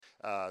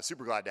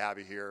Super glad to have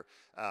you here.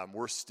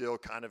 We're still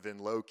kind of in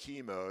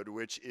low-key mode,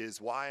 which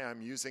is why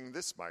I'm using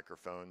this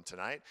microphone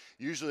tonight.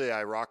 Usually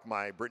I rock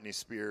my Britney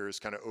Spears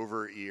kind of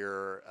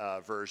over-ear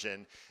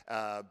version,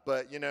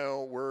 but,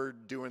 we're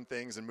doing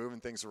things and moving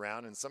things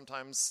around, and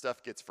sometimes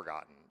stuff gets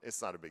forgotten.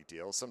 It's not a big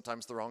deal.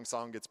 Sometimes the wrong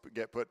song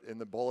get put in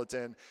the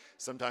bulletin.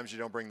 Sometimes you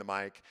don't bring the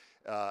mic.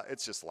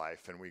 It's just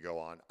life, and we go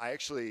on. I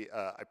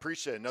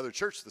preached at another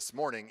church this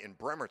morning in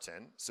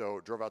Bremerton,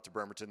 so drove out to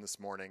Bremerton this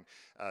morning,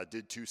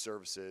 did 2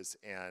 services,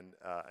 and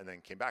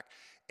then came back.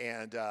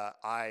 And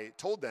I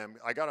told them,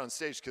 I got on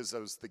stage because I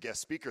was the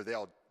guest speaker. They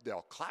all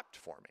clapped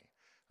for me.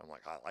 I'm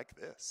like, I like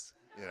this,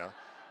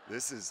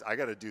 I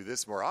got to do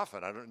this more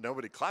often.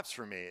 Nobody claps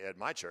for me at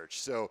my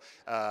church. So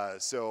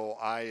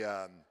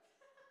I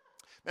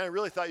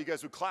really thought you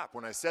guys would clap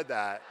when I said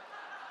that.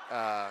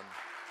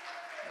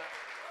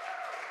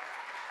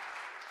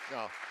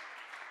 No,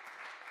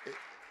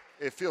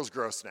 it feels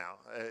gross now.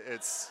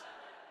 It's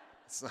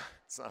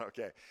not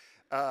okay.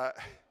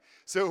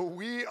 So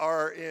we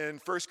are in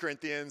 1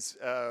 Corinthians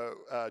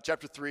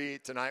chapter 3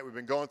 tonight. We've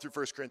been going through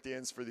 1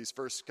 Corinthians for these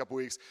first couple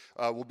weeks.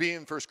 We'll be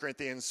in 1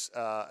 Corinthians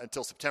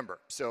until September.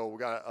 So we've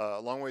got a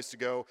long ways to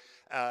go.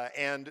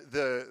 And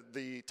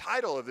the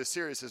title of this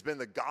series has been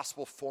The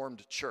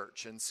Gospel-Formed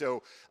Church. And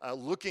so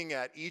looking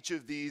at each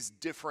of these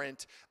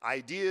different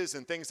ideas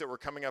and things that were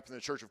coming up in the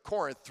Church of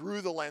Corinth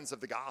through the lens of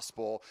the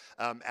gospel,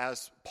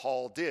 as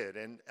Paul did.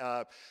 And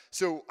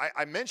so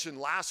I mentioned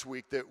last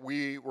week that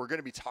we were going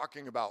to be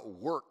talking about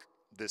work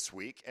this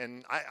week,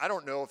 and I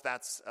don't know if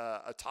that's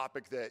a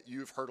topic that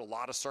you've heard a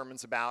lot of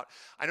sermons about.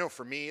 I know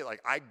for me,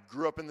 I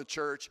grew up in the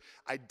church.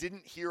 I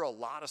didn't hear a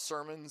lot of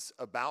sermons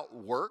about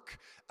work,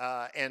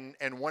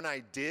 and when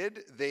I did,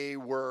 they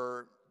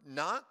were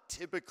not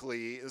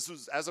typically,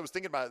 as I was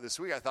thinking about it this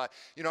week, I thought,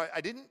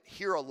 I didn't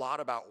hear a lot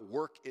about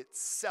work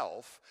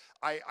itself.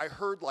 I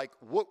heard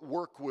what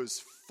work was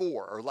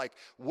for, or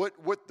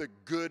what the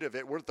good of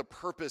it, what the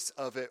purpose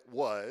of it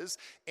was,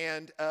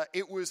 and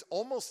it was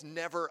almost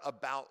never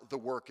about the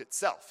work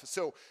itself.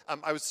 So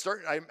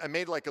I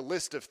made a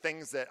list of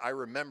things that I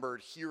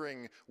remembered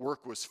hearing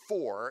work was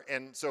for,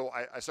 and so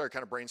I started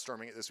kind of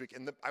brainstorming it this week.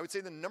 And I would say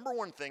the number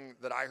one thing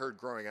that I heard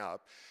growing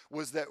up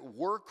was that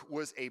work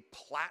was a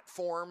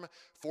platform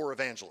for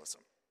evangelism.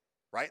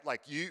 Right?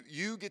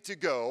 You get to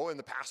go, and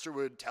the pastor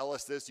would tell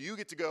us this, you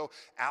get to go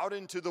out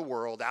into the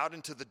world, out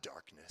into the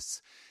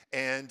darkness,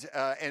 and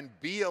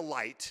be a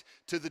light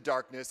to the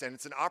darkness, and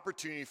it's an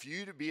opportunity for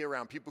you to be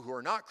around people who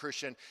are not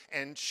Christian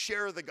and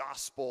share the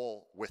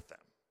gospel with them,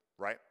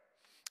 right?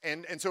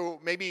 And so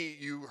maybe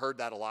you heard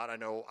that a lot. I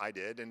know I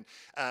did. And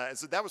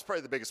so that was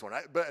probably the biggest one.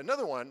 But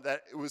another one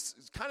that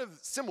was kind of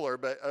similar,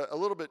 but a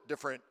little bit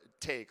different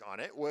take on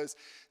it was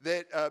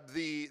that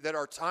that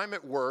our time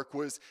at work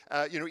was,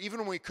 even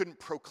when we couldn't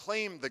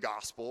proclaim the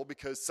gospel,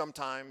 because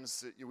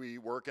sometimes we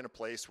work in a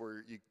place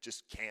where you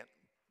just can't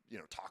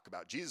talk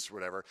about Jesus or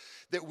whatever,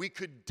 that we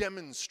could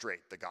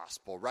demonstrate the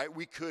gospel, right?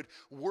 We could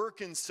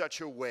work in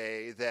such a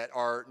way that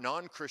our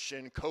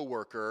non-Christian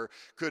coworker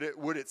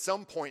would at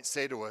some point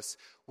say to us,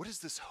 what is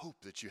this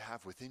hope that you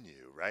have within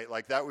you, right?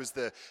 That was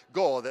the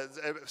goal, that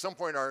at some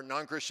point our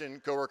non-Christian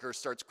coworker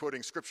starts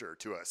quoting scripture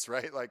to us,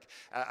 right?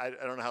 I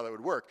don't know how that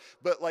would work,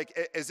 but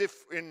as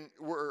if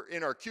we're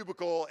in our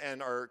cubicle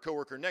and our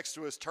coworker next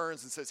to us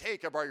turns and says, hey,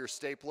 can I borrow your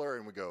stapler?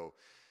 And we go,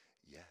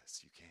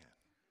 yes, you can.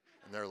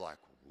 And they're like,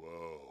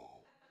 whoa,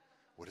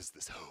 what is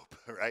this hope,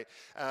 right?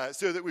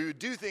 So that we would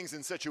do things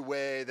in such a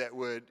way that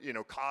would,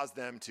 cause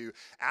them to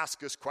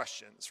ask us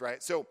questions,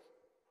 right? So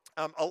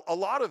a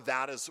lot of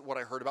that is what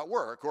I heard about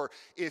work. Or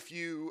if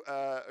you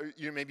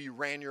maybe you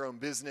ran your own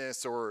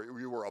business, or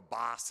you were a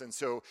boss, and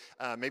so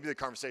maybe the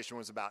conversation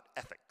was about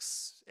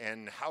ethics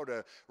and how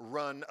to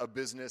run a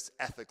business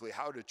ethically,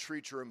 how to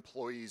treat your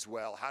employees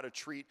well, how to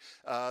treat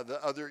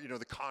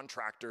the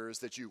contractors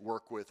that you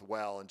work with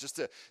well, and just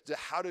to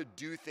how to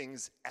do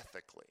things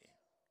ethically,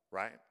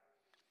 right?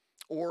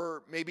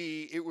 Or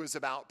maybe it was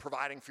about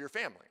providing for your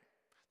family,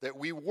 that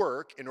we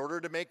work in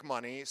order to make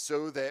money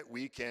so that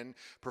we can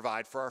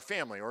provide for our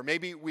family. Or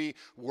maybe we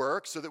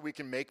work so that we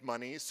can make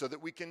money so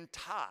that we can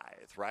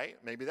tithe, right?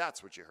 Maybe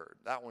that's what you heard.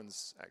 That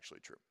one's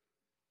actually true.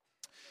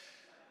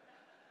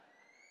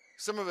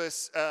 Some of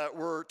us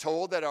were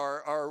told that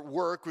our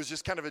work was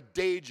just kind of a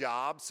day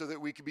job so that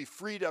we could be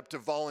freed up to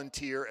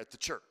volunteer at the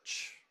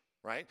church.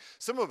 Right?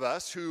 Some of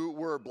us who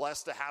were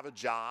blessed to have a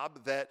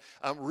job that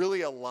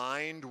really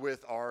aligned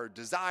with our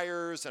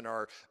desires and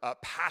our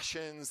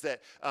passions,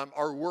 that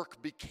our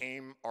work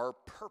became our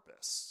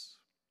purpose,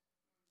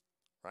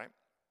 right?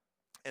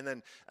 And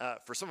then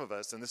for some of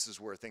us, and this is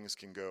where things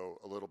can go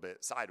a little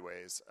bit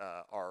sideways,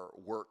 our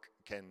work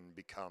can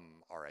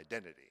become our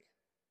identity.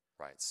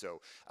 Right, so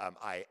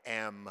I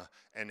am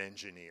an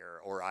engineer,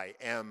 or I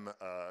am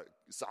a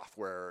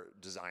software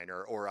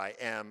designer, or I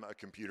am a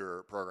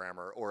computer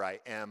programmer, or I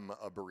am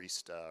a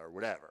barista, or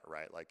whatever,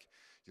 right?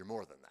 You're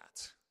more than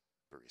that,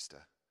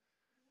 barista.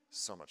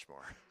 So much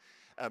more.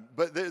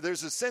 But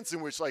there's a sense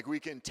in which like we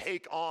can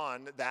take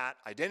on that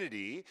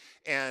identity,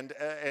 and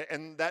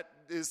that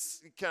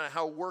is kind of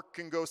how work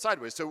can go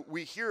sideways. So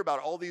we hear about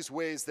all these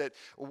ways that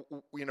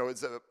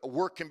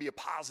work can be a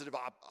positive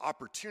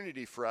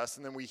opportunity for us,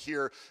 and then we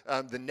hear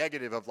the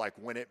negative of like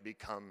when it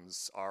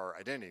becomes our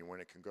identity, when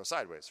it can go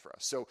sideways for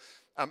us. So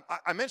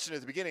I mentioned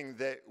at the beginning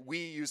that we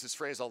use this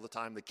phrase all the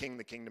time: the king,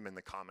 the kingdom, and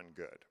the common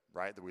good.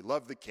 Right? That we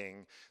love the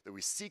king, that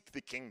we seek the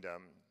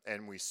kingdom,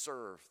 and we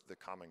serve the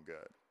common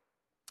good.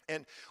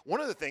 And one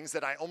of the things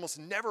that I almost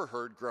never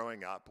heard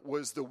growing up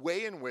was the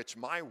way in which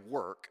my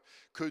work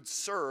could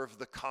serve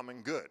the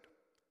common good.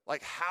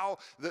 Like how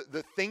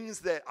the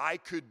things that I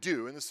could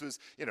do, and this was,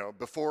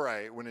 before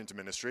I went into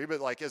ministry, but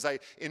like as I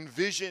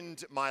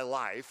envisioned my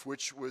life,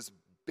 which was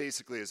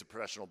basically as a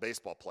professional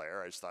baseball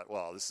player, I just thought,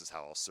 well, this is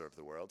how I'll serve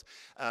the world.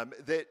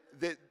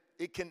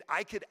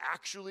 I could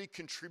actually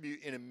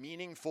contribute in a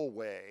meaningful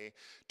way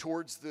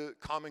towards the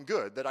common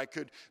good, that I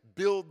could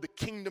build the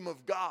kingdom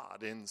of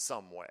God in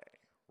some way.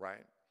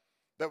 Right?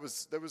 That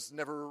was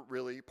never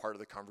really part of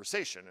the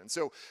conversation. And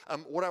so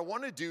what I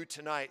want to do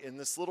tonight in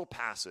this little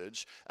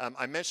passage,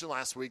 I mentioned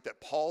last week that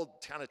Paul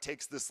kind of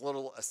takes this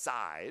little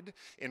aside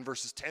in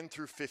verses 10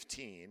 through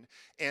 15,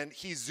 and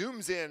he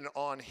zooms in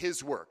on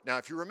his work. Now,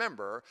 if you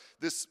remember,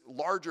 this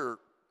larger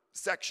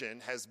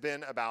section has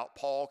been about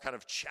Paul kind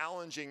of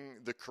challenging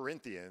the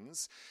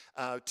Corinthians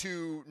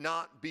to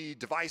not be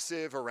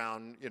divisive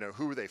around,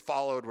 who they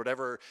followed,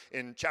 whatever.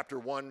 In chapter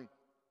 1,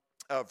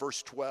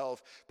 verse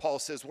 12, Paul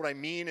says, what I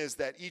mean is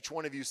that each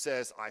one of you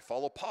says, I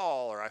follow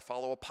Paul, or I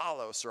follow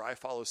Apollos, or I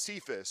follow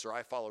Cephas, or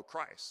I follow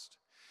Christ.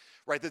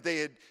 Right, that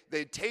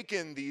they'd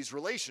taken these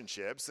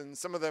relationships, and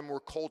some of them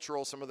were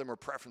cultural, some of them were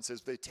preferences,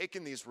 but they'd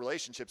taken these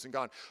relationships and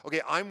gone,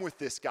 okay, I'm with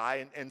this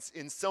guy, and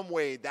in some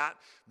way that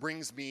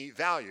brings me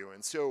value.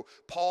 And so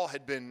Paul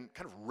had been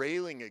kind of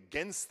railing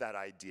against that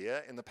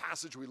idea. In the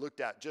passage we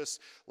looked at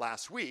just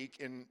last week,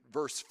 in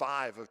verse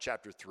 5 of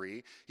chapter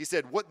 3, he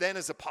said, what then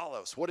is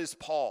Apollos? What is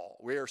Paul?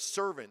 We are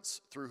servants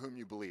through whom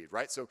you believe,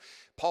 right? So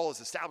Paul is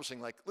establishing,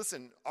 like,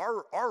 listen,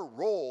 our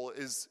role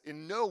is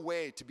in no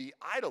way to be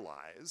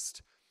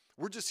idolized.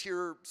 We're just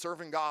here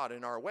serving God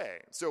in our way.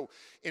 So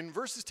in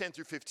verses 10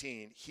 through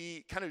 15,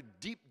 he kind of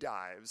deep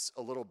dives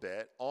a little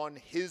bit on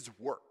his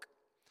work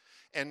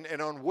and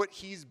on what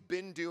he's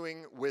been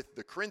doing with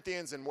the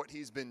Corinthians and what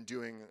he's been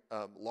doing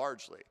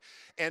largely.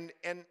 And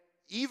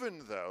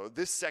even though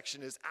this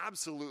section is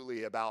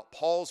absolutely about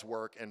Paul's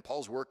work, and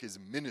Paul's work is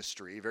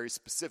ministry very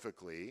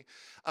specifically,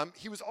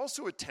 he was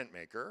also a tent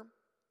maker.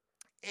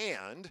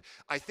 And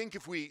I think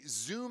if we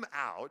zoom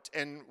out,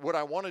 and what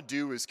I want to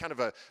do is kind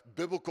of a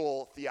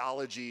biblical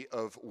theology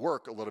of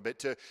work a little bit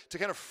to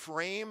kind of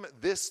frame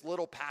this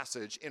little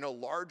passage in a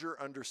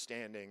larger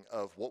understanding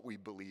of what we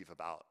believe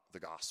about the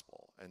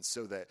gospel, and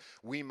so that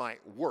we might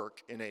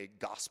work in a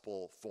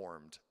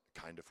gospel-formed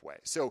kind of way.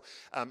 So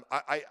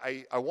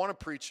I want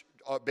to preach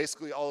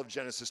basically all of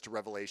Genesis to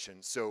Revelation,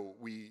 so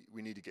we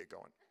need to get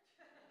going.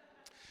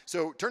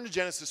 So turn to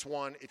Genesis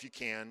 1 if you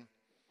can.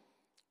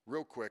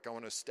 Real quick, I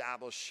want to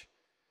establish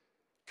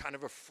kind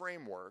of a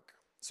framework.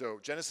 So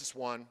Genesis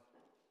 1,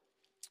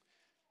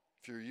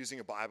 if you're using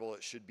a Bible,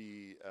 it should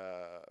be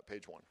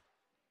page 1.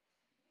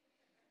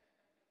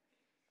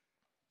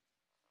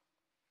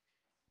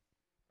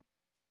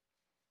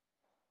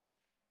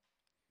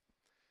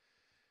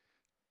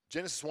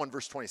 Genesis 1,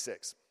 verse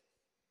 26. It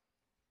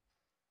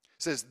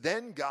says,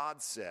 then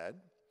God said,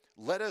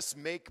 let us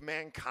make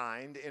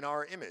mankind in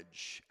our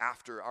image,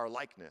 after our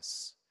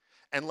likeness,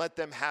 and let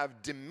them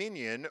have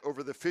dominion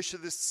over the fish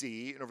of the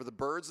sea, and over the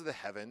birds of the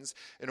heavens,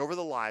 and over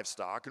the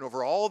livestock, and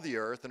over all the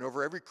earth, and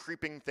over every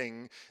creeping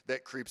thing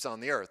that creeps on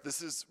the earth.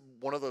 This is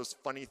one of those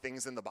funny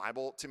things in the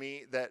Bible to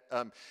me, that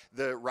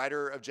the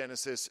writer of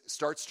Genesis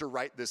starts to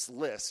write this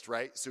list,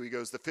 right? So he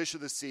goes, the fish of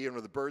the sea, and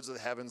over the birds of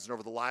the heavens, and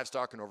over the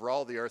livestock, and over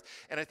all the earth.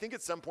 And I think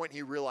at some point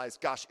he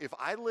realized, gosh, if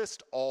I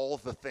list all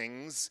the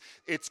things,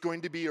 it's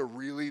going to be a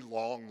really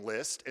long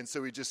list. And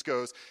so he just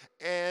goes,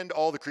 and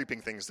all the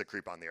creeping things that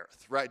creep on the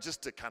earth, right?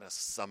 Just to kind of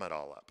sum it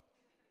all up.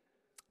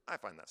 I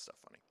find that stuff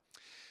funny.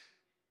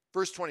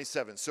 Verse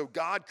 27, so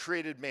God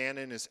created man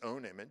in his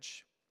own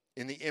image.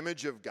 In the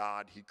image of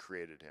God, he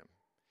created him.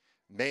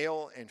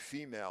 Male and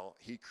female,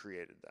 he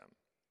created them.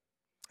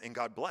 And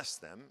God blessed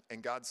them,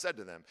 and God said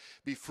to them,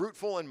 be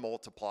fruitful and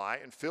multiply,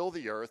 and fill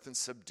the earth and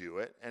subdue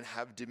it, and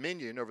have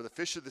dominion over the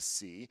fish of the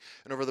sea,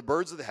 and over the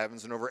birds of the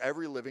heavens, and over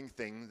every living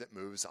thing that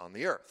moves on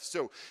the earth.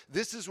 So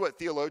this is what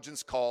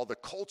theologians call the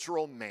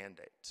cultural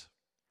mandate.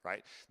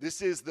 Right?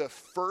 This is the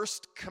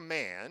first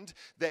command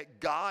that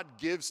God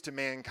gives to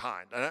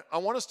mankind. And I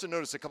want us to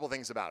notice a couple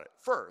things about it.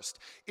 First,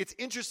 it's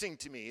interesting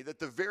to me that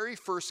the very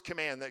first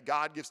command that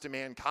God gives to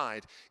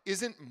mankind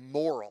isn't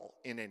moral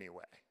in any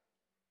way.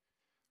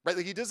 Right?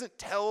 Like he doesn't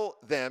tell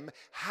them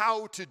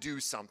how to do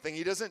something.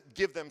 He doesn't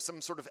give them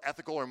some sort of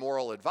ethical or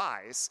moral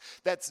advice.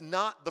 That's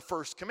not the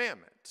first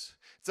commandment.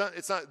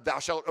 It's not thou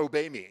shalt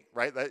obey me,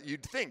 right? That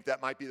you'd think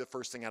that might be the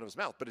first thing out of his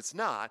mouth, but it's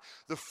not.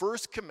 The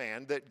first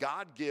command that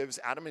God gives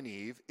Adam and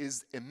Eve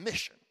is a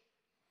mission.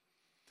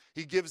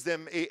 He gives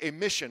them a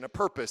mission, a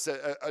purpose,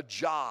 a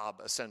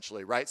job,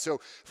 essentially, right? So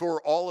for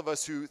all of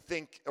us who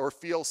think or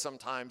feel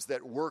sometimes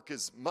that work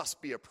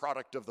must be a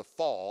product of the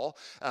fall,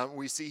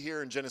 we see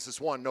here in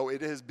Genesis 1, no,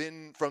 it has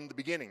been from the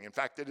beginning. In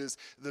fact, it is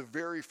the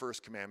very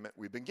first commandment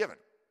we've been given,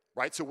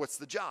 right? So what's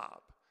the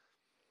job?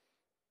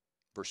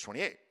 Verse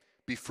 28,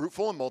 be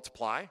fruitful and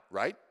multiply,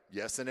 right?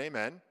 Yes and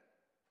amen.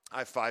 I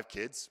have 5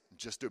 kids,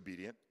 just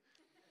obedient.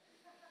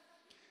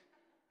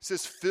 It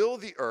says, fill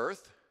the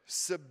earth,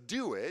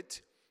 subdue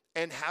it,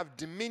 and have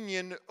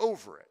dominion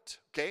over it,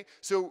 okay?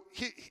 So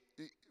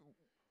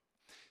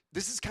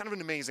this is kind of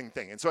an amazing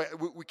thing, and so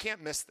we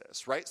can't miss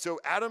this, right? So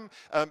Adam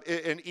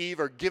and Eve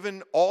are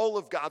given all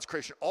of God's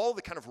creation, all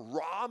the kind of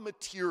raw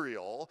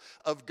material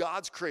of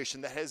God's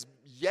creation that has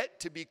yet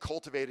to be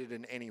cultivated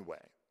in any way,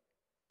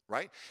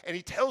 right? And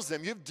he tells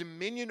them, you have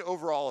dominion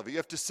over all of it. You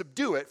have to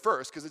subdue it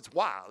first because it's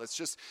wild. It's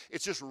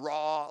just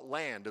raw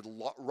land and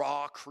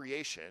raw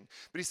creation.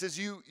 But he says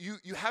you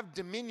have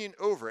dominion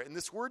over it. And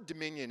this word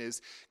dominion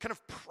is kind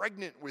of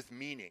pregnant with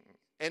meaning.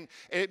 And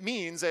it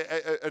means,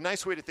 a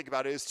nice way to think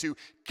about it is to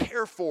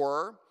care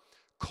for,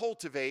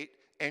 cultivate,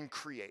 and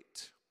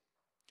create.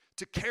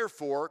 To care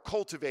for,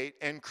 cultivate,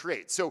 and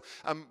create. So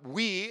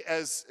we,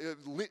 as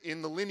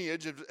in the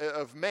lineage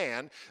of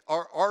man,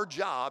 our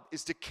job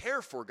is to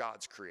care for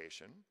God's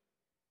creation,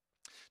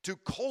 to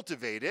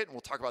cultivate it, and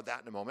we'll talk about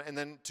that in a moment, and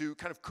then to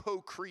kind of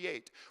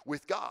co-create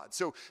with God.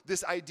 So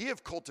this idea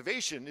of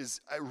cultivation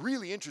is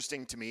really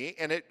interesting to me,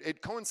 and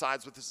it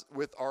coincides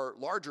with our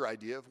larger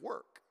idea of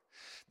work.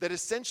 That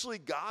essentially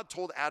God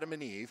told Adam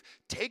and Eve,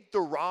 take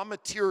the raw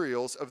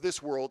materials of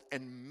this world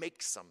and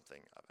make something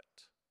of it.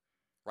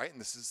 Right?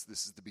 And this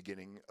is the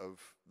beginning of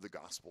the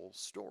gospel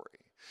story.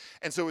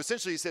 And so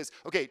essentially he says,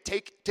 okay,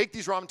 take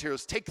these raw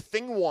materials, take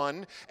thing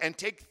 1 and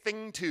take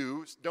thing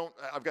 2.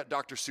 I've got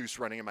Dr. Seuss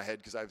running in my head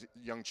because I have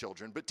young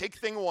children, but take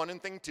thing 1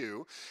 and thing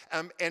 2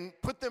 and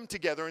put them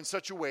together in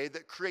such a way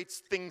that creates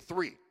thing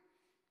 3.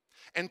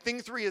 And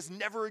thing 3 has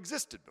never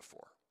existed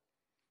before.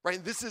 Right?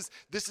 This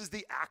is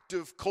the act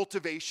of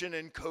cultivation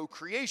and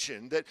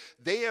co-creation, that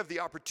they have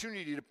the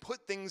opportunity to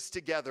put things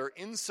together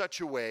in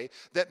such a way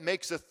that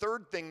makes a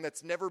third thing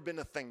that's never been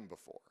a thing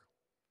before.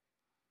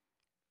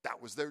 That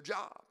was their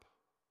job.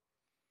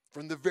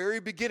 From the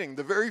very beginning,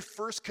 the very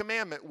first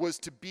commandment was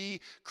to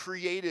be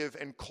creative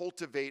and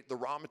cultivate the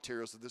raw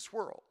materials of this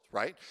world,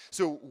 right?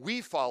 So we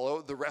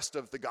follow the rest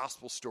of the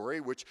gospel story,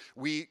 which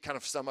we kind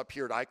of sum up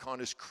here at Icon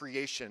as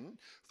creation,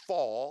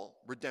 fall,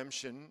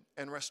 redemption,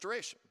 and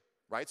restoration.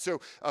 Right?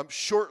 So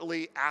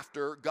shortly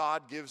after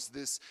God gives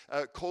this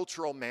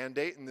cultural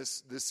mandate and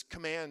this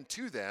command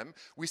to them,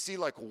 we see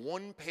like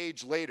 1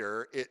 page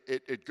later,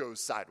 it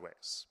goes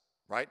sideways.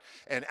 Right?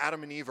 And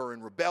Adam and Eve are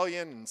in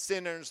rebellion, and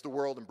sin enters the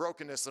world, and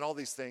brokenness, and all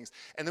these things.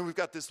 And then we've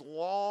got this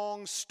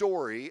long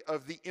story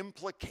of the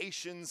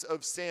implications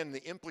of sin,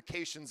 the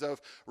implications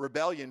of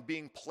rebellion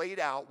being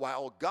played out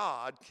while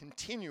God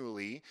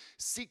continually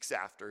seeks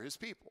after his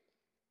people.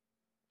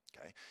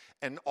 Okay?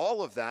 And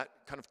all of that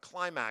kind of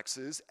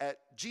climaxes at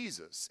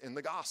Jesus in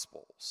the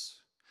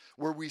Gospels,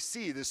 where we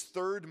see this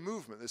third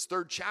movement, this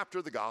third chapter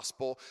of the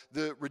Gospel,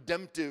 the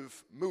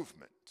redemptive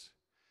movement.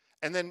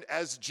 And then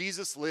as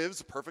Jesus lives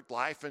a perfect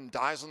life and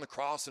dies on the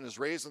cross and is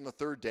raised on the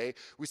third day,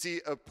 we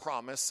see a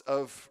promise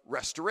of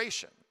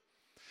restoration.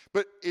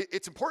 But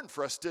it's important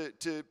for us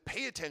to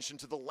pay attention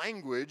to the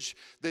language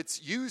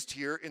that's used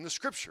here in the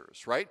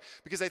scriptures, right?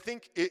 Because I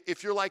think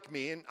if you're like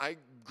me, and I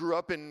grew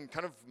up in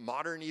kind of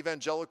modern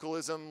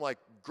evangelicalism, like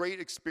great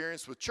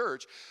experience with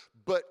church,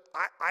 but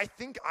I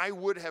think I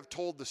would have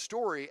told the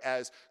story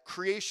as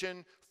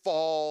creation,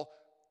 fall,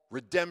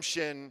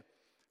 redemption,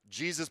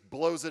 Jesus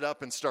blows it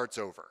up and starts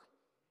over,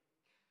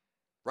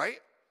 right?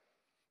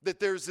 That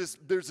there's this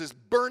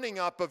burning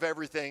up of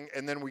everything,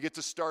 and then we get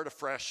to start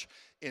afresh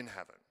in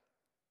heaven.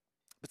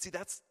 But see,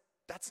 that's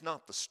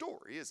not the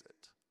story, is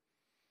it?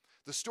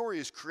 The story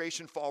is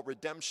creation, fall,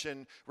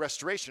 redemption,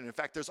 restoration. In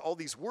fact, there's all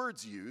these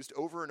words used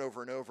over and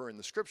over and over in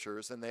the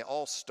scriptures, and they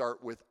all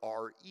start with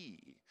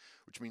R-E,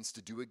 which means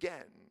to do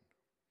again.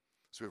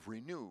 So we have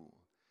renew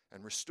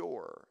and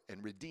restore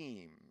and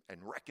redeem and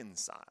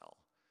reconcile.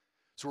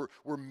 So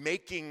we're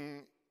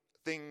making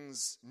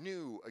things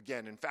new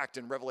again. In fact,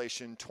 in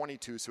Revelation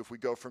 22, so if we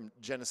go from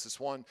Genesis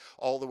 1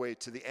 all the way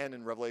to the end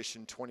in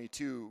Revelation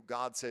 22,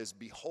 God says,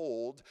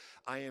 behold,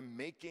 I am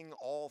making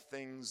all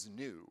things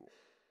new.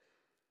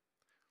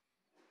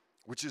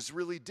 Which is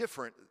really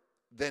different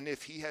than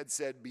if he had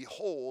said,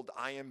 behold,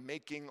 I am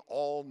making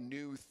all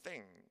new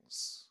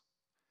things.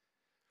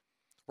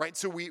 Right?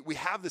 So we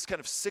have this kind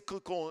of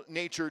cyclical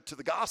nature to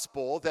the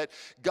gospel, that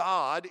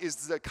God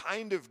is the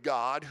kind of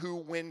God who,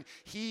 when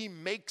he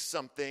makes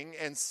something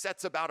and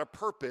sets about a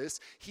purpose,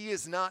 he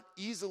is not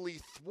easily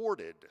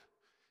thwarted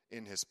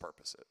in his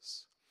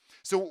purposes.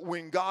 So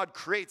when God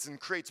creates and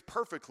creates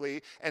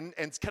perfectly and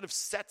kind of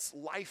sets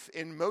life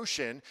in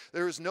motion,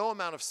 there is no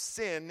amount of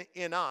sin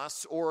in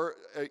us or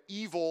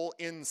evil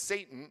in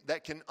Satan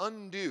that can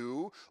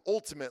undo,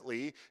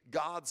 ultimately,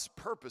 God's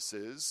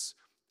purposes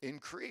in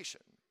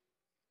creation.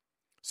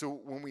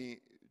 So when we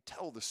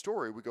tell the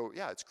story, we go,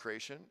 yeah, it's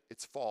creation,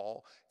 it's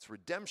fall, it's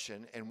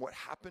redemption, and what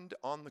happened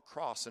on the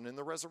cross and in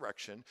the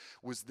resurrection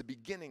was the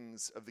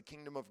beginnings of the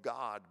kingdom of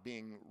God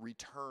being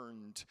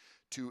returned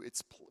to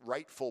its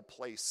rightful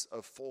place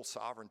of full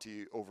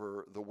sovereignty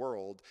over the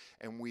world,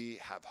 and we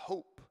have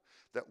hope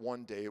that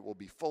one day it will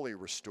be fully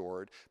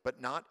restored,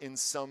 but not in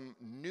some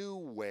new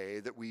way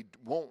that we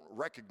won't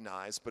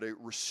recognize, but a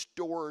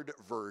restored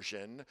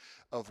version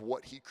of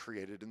what he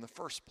created in the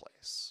first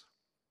place.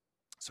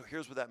 So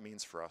here's what that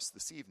means for us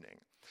this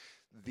evening.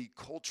 The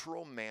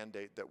cultural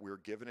mandate that we're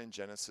given in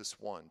Genesis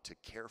 1 to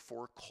care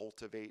for,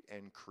 cultivate,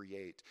 and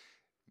create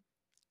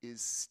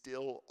is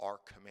still our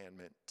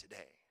commandment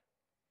today.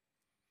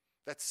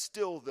 That's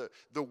still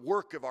the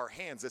work of our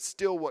hands. That's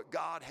still what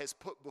God has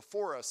put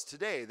before us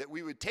today, that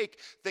we would take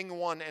thing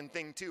one and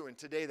thing two, and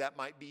today that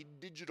might be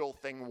digital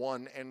thing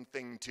one and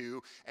thing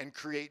two, and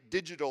create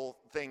digital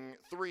thing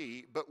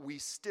three, but we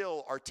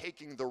still are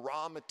taking the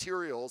raw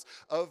materials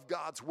of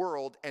God's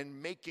world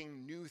and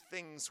making new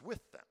things with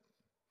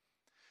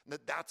them.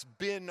 That's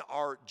been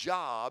our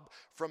job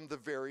from the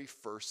very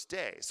first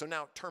day. So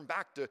now turn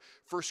back to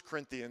 1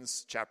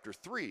 Corinthians chapter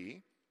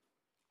 3.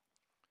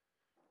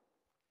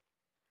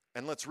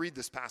 And let's read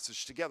this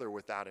passage together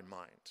with that in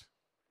mind.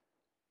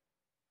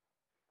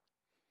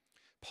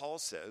 Paul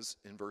says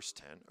in verse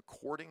 10,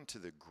 according to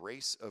the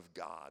grace of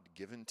God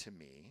given to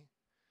me,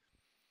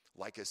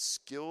 like a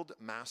skilled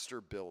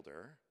master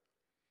builder,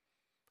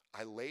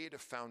 I laid a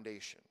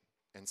foundation,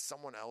 and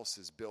someone else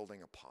is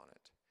building upon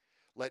it.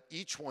 Let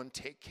each one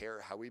take care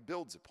how he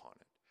builds upon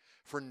it.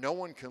 For no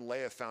one can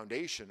lay a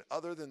foundation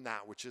other than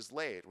that which is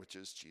laid, which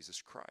is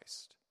Jesus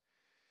Christ.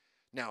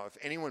 Now, if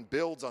anyone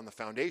builds on the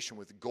foundation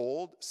with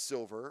gold,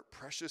 silver,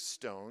 precious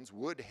stones,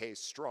 wood, hay,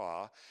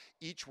 straw,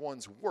 each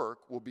one's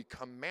work will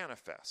become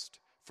manifest,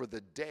 for the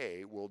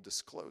day will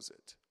disclose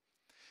it.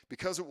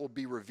 Because it will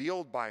be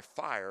revealed by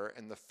fire,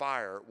 and the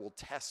fire will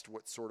test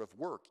what sort of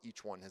work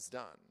each one has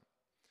done.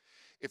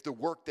 If the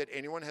work that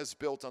anyone has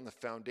built on the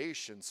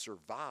foundation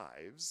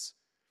survives,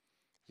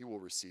 he will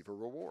receive a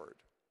reward.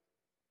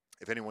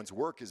 If anyone's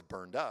work is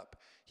burned up,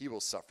 he will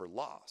suffer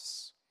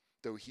loss,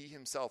 though he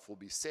himself will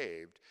be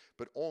saved,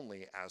 but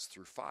only as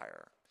through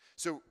fire.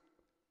 So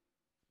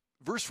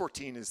verse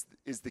 14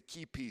 is the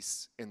key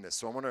piece in this.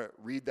 So I want to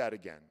read that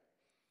again.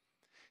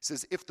 It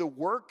says, if the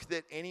work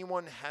that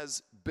anyone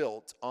has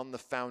built on the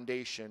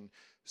foundation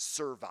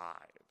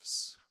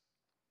survives,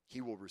 he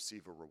will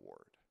receive a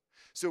reward.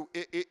 So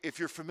if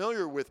you're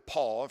familiar with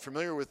Paul,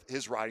 familiar with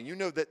his writing, you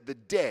know that the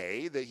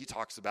day that he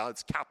talks about,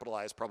 it's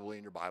capitalized probably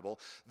in your Bible,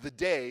 the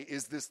day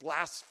is this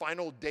last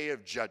final day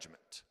of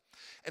judgment.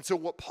 And so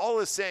what Paul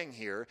is saying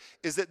here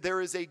is that there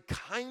is a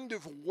kind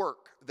of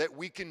work that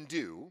we can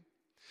do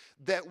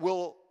that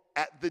will,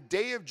 at the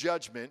day of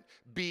judgment,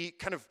 be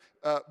kind of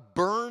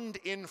burned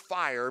in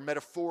fire,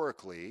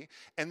 metaphorically,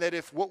 and that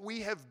if what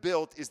we have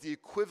built is the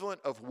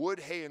equivalent of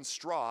wood, hay, and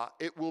straw,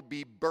 it will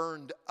be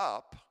burned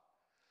up.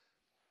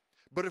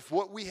 But if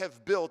what we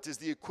have built is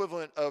the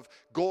equivalent of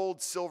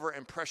gold, silver,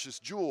 and precious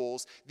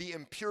jewels, the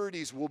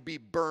impurities will be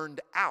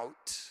burned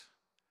out,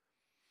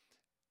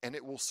 and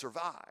it will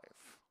survive.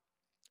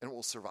 And it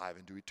will survive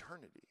into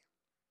eternity.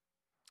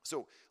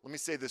 So let me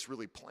say this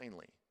really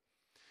plainly.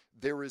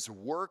 There is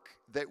work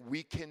that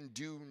we can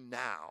do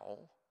now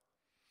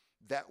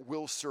that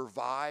will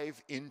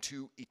survive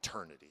into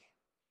eternity.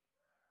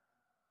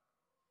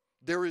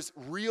 There is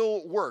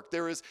real work.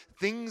 There is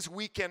things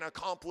we can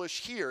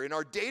accomplish here in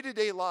our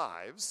day-to-day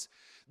lives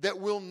that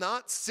will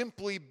not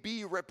simply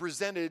be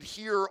represented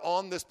here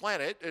on this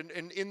planet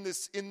and in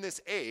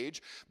this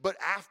age, but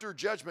after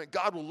judgment,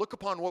 God will look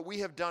upon what we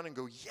have done and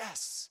go,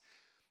 yes,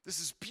 this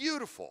is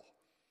beautiful.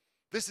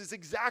 This is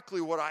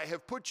exactly what I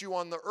have put you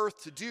on the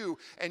earth to do.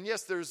 And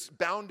yes, there's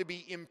bound to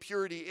be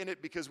impurity in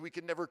it because we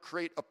can never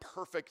create a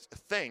perfect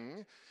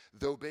thing,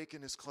 though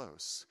bacon is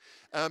close.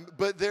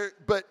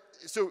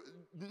 So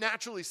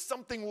naturally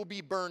something will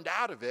be burned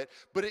out of it,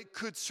 but it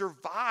could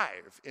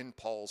survive in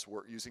Paul's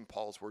word, using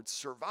Paul's words,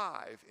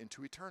 survive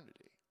into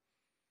eternity.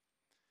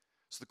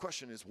 So the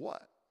question is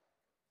what?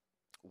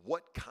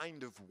 What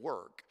kind of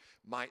work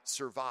might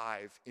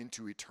survive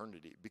into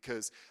eternity?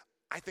 Because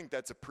I think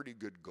that's a pretty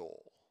good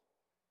goal.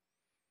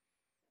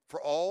 For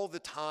all the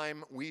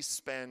time we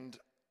spend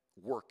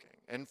working,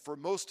 and for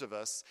most of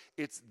us,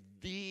 it's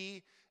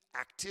the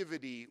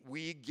activity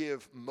we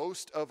give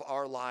most of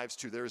our lives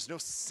to. There is no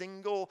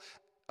single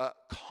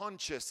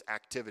conscious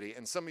activity,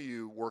 and some of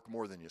you work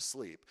more than you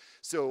sleep.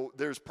 So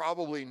there's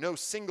probably no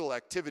single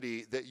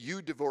activity that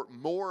you devote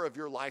more of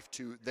your life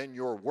to than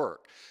your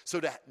work. So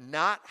to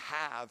not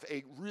have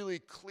a really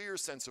clear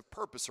sense of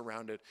purpose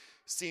around it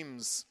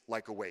seems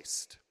like a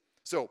waste.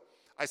 So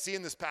I see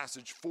in this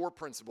passage 4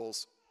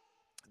 principles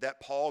that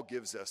Paul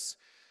gives us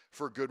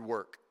for good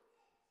work.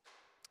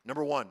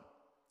 Number 1,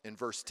 in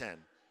verse 10,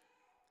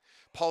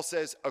 Paul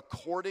says,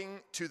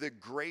 according to the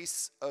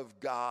grace of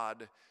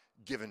God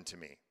given to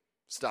me.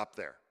 Stop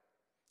there.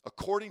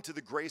 According to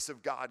the grace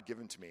of God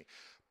given to me.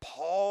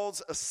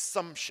 Paul's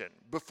assumption,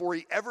 before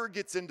he ever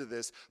gets into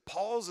this,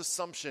 Paul's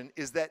assumption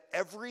is that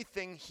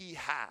everything he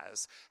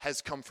has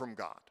come from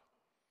God.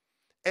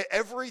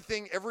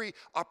 Everything, every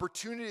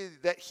opportunity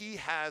that he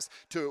has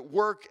to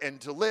work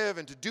and to live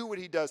and to do what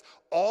he does,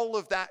 all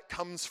of that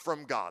comes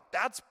from God.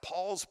 That's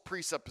Paul's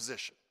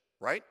presupposition,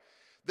 right?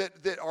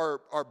 That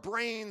our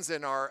brains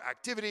and our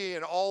activity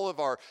and all of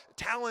our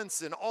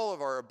talents and all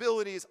of our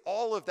abilities,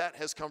 all of that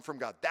has come from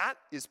God. That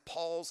is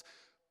Paul's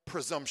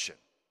presumption.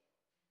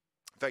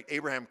 In fact,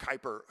 Abraham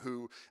Kuyper,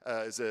 who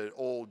is an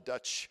old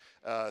Dutch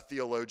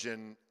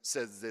theologian,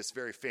 says this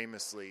very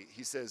famously.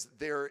 He says,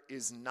 "There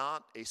is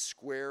not a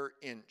square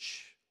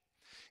inch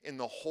in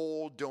the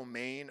whole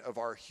domain of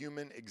our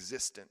human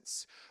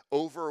existence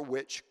over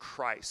which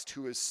Christ,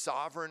 who is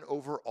sovereign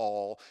over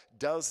all,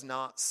 does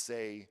not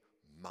say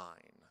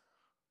mine."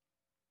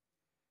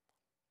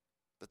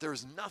 That there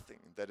is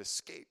nothing that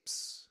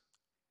escapes,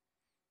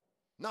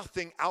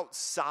 nothing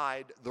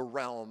outside the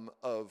realm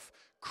of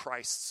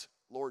Christ's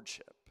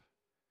lordship.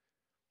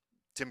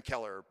 Tim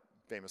Keller,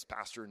 famous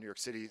pastor in New York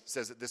City,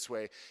 says it this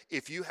way: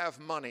 if you have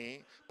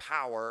money,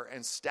 power,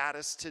 and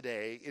status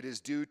today, it is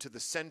due to the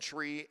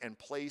century and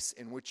place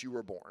in which you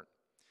were born,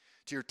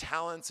 to your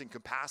talents and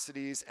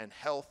capacities and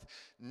health,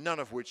 none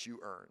of which you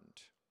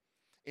earned.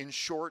 In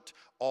short,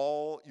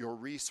 all your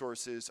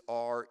resources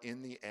are,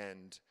 in the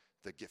end,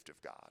 the gift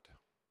of God.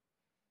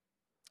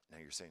 Now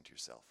you're saying to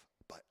yourself,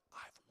 but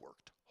I've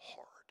worked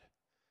hard.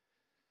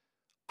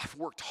 I've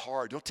worked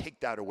hard. Don't take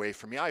that away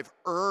from me. I've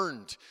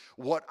earned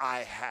what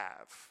I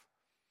have.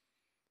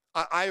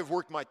 I have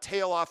worked my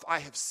tail off. I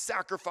have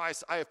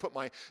sacrificed. I have put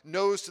my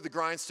nose to the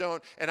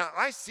grindstone. And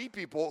I see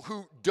people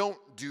who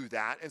don't do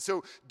that. And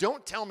so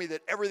don't tell me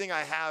that everything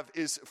I have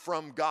is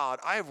from God.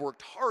 I have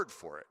worked hard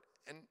for it.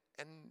 And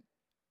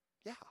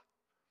yeah,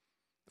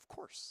 of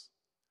course.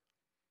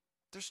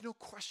 There's no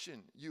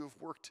question you have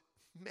worked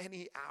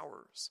many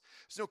hours.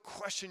 There's no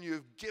question you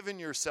have given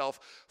yourself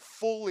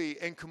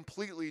fully and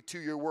completely to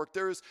your work.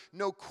 There is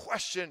no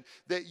question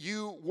that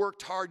you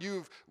worked hard.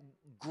 You've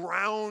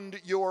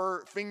ground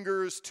your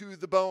fingers to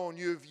the bone.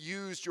 You've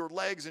used your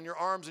legs and your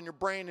arms and your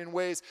brain in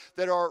ways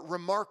that are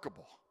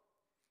remarkable.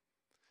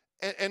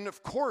 And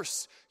of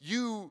course,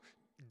 you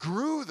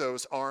grew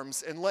those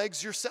arms and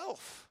legs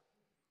yourself.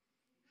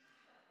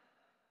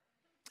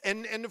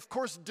 And of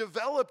course,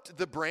 developed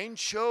the brain,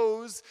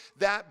 chose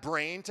that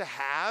brain to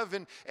have.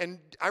 And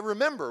I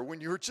remember when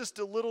you were just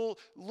a little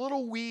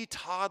wee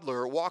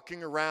toddler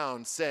walking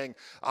around saying,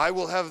 "I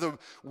will have the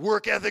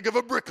work ethic of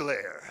a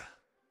bricklayer."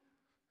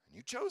 And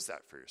you chose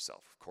that for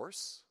yourself, of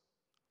course.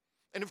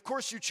 And of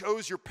course, you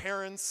chose your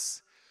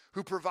parents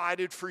who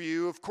provided for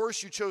you. Of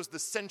course, you chose the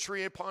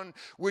century upon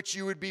which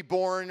you would be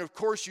born. Of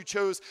course, you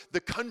chose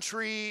the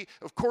country.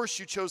 Of course,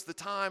 you chose the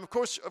time. Of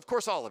course,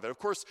 all of it. Of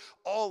course,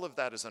 all of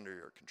that is under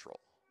your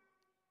control.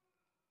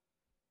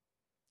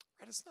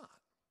 Right? It's not.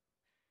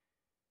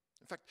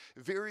 In fact,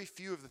 very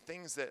few of the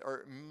things that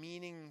are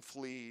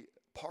meaningfully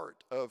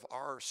part of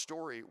our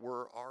story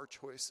were our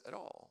choice at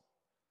all.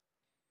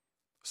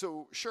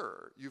 So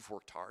sure, you've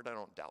worked hard. I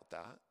don't doubt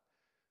that.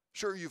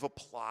 Sure, you've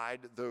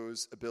applied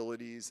those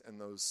abilities and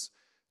those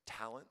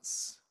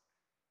talents,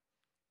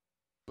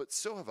 but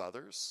so have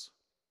others.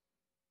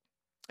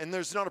 And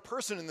there's not a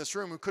person in this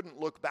room who couldn't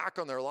look back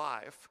on their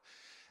life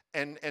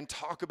and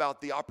talk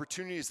about the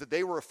opportunities that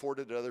they were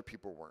afforded that other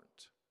people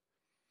weren't.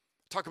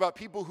 Talk about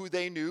people who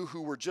they knew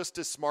who were just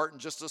as smart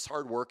and just as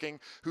hardworking,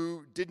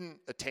 who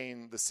didn't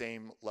attain the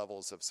same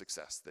levels of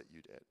success that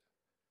you did.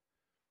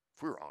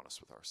 If we were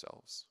honest with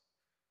ourselves.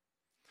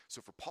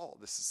 So for Paul,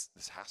 this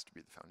has to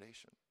be the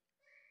foundation.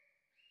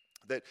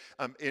 That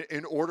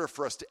in order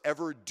for us to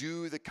ever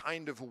do the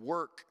kind of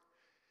work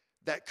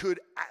that could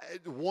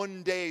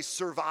one day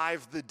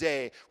survive the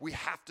day, we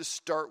have to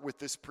start with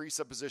this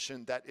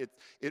presupposition that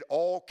it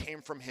all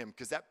came from him,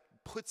 because that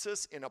puts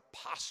us in a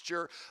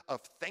posture of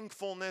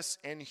thankfulness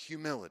and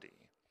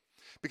humility.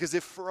 Because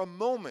if for a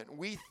moment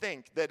we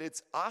think that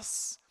it's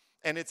us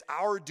and it's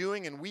our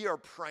doing, and we are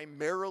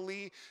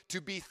primarily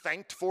to be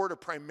thanked for it, or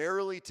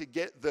primarily to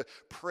get the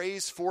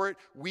praise for it,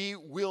 we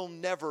will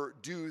never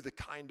do the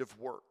kind of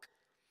work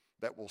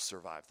that will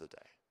survive the day.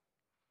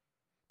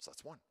 So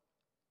that's one.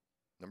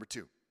 Number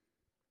two,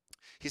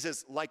 he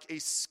says, like a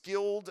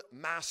skilled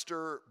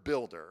master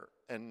builder,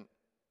 and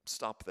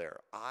stop there.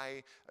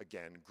 I,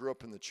 again, grew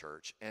up in the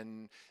church,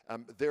 and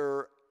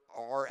there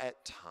are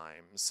at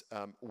times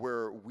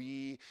where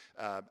we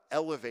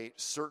elevate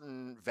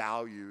certain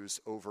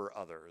values over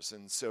others.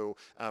 And so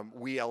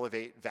we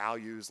elevate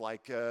values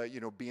like,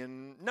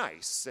 being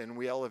nice, and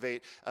we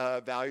elevate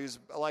values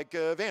like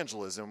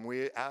evangelism.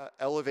 We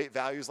elevate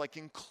values like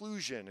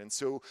inclusion. And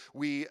so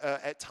we,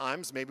 at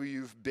times, maybe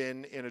you've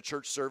been in a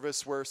church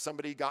service where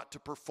somebody got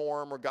to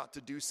perform or got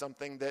to do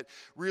something that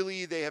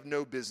really they have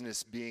no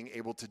business being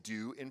able to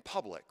do in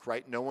public,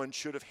 right? No one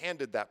should have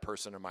handed that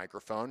person a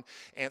microphone.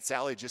 Aunt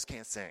Sally just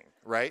can't sing,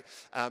 right?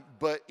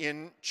 But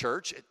in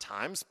church, at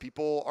times,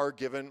 people are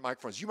given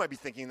microphones. You might be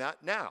thinking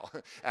that now,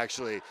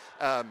 actually.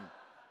 But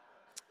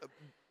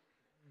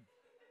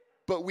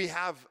but we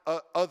have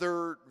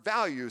other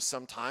values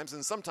sometimes,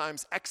 and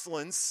sometimes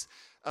excellence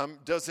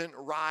doesn't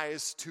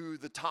rise to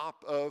the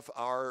top of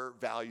our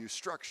value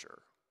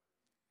structure.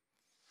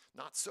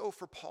 Not so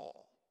for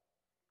Paul.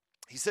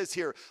 He says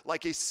here,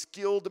 like a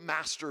skilled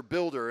master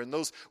builder, and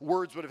those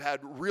words would have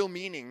had real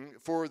meaning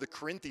for the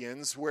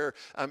Corinthians, where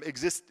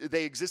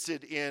they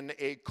existed in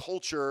a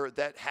culture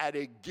that had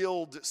a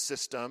guild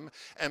system,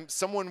 and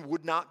someone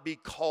would not be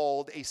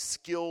called a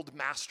skilled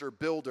master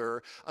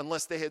builder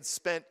unless they had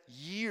spent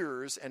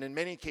years, and in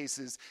many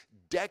cases,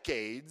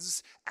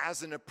 decades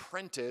as an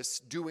apprentice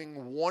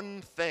doing one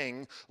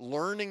thing,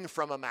 learning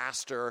from a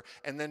master,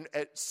 and then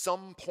at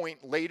some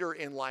point later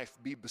in life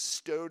be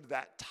bestowed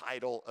that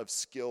title of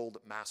skilled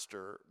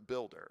master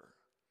builder.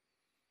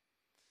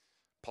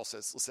 Paul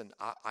says, listen,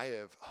 I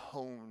have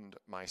honed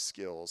my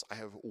skills. I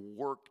have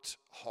worked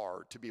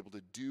hard to be able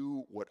to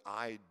do what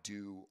I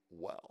do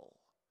well.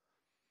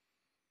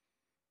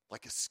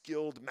 Like a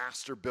skilled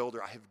master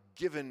builder, I have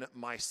given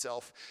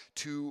myself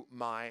to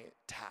my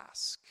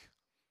task.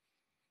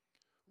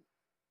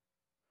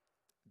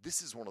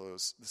 This is one of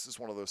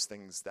those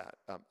things that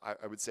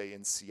I would say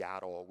in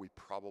Seattle we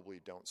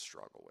probably don't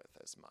struggle with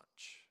as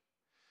much.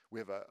 We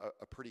have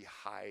a pretty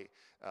high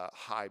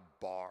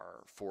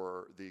bar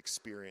for the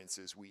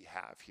experiences we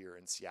have here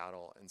in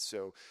Seattle, and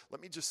so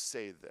let me just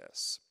say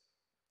this: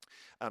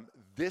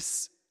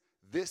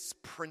 this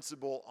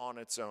principle on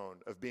its own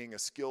of being a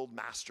skilled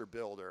master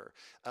builder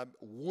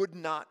would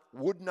not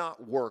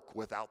work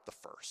without the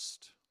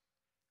first.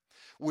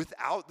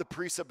 Without the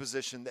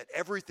presupposition that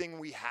everything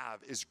we have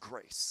is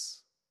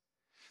grace.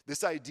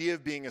 This idea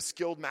of being a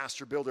skilled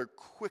master builder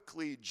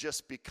quickly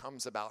just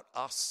becomes about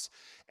us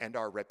and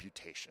our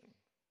reputation.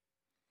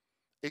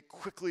 It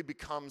quickly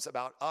becomes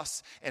about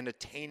us and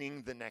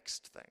attaining the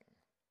next thing.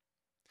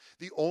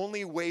 The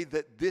only way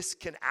that this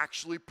can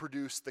actually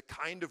produce the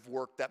kind of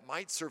work that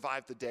might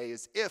survive the day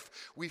is if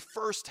we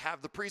first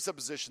have the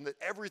presupposition that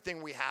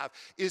everything we have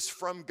is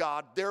from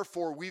God.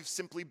 Therefore, we've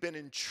simply been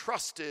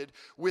entrusted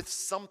with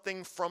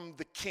something from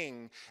the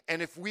King.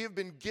 And if we have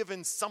been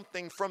given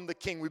something from the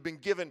King, we've been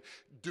given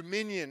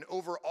dominion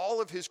over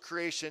all of his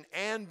creation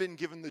and been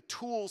given the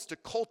tools to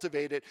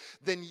cultivate it,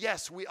 then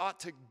yes, we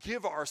ought to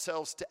give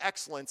ourselves to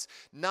excellence,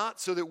 not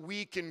so that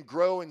we can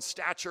grow in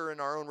stature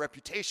and our own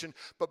reputation,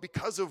 but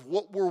because of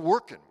what we're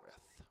working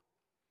with.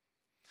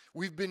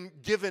 We've been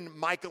given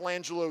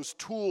Michelangelo's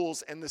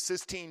tools and the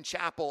Sistine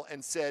Chapel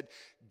and said,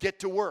 get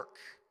to work.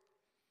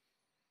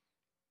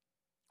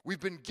 We've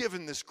been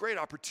given this great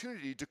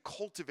opportunity to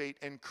cultivate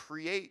and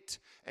create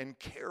and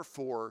care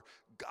for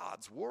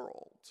God's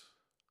world.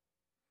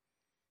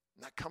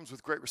 And that comes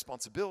with great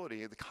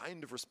responsibility, the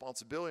kind of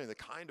responsibility and the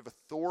kind of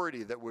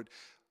authority that would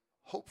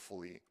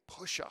hopefully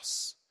push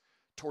us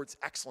towards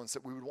excellence,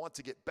 that we would want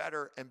to get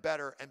better and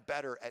better and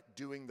better at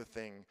doing the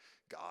thing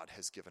God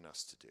has given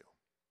us to do.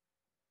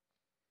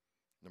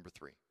 Number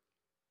 3.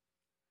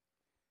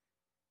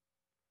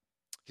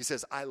 He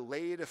says, I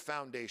laid a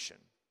foundation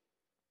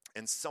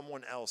and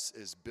someone else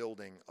is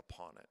building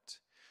upon it.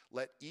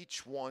 Let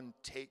each one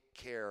take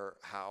care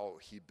how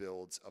he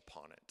builds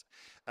upon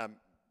it.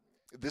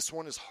 This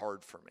one is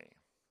hard for me.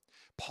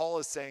 Paul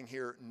is saying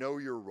here, know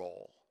your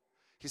role.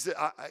 He said,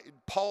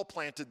 Paul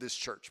planted this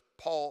church.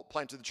 Paul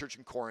planted the church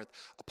in Corinth.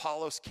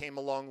 Apollos came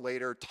along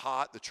later,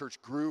 taught. The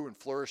church grew and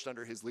flourished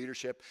under his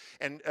leadership.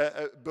 And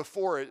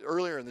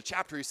earlier in the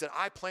chapter, he said,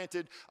 I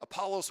planted,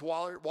 Apollos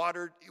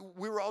watered.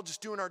 We were all just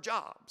doing our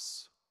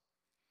jobs.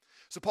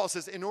 So Paul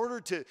says, in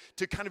order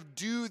to kind of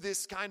do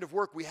this kind of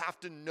work, we have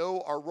to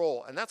know our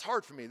role. And that's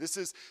hard for me. This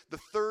is the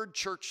third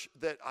church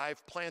that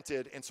I've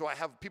planted. And so I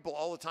have people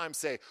all the time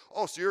say,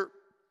 oh, so you're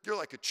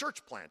like a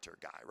church planter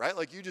guy, right?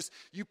 Like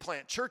you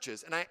plant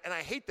churches. And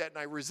I hate that and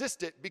I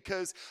resist it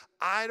because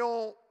I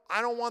don't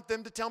want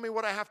them to tell me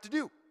what I have to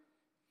do.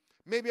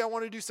 Maybe I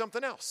want to do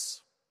something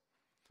else.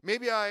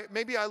 Maybe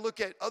I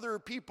look at other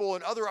people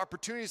and other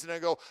opportunities and I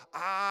go,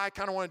 I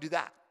kind of want to do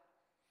that.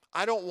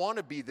 I don't want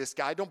to be this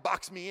guy. Don't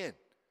box me in.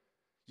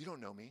 You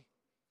don't know me.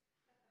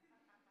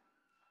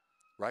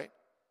 Right?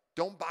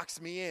 Don't box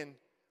me in.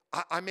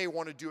 I may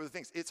want to do other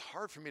things. It's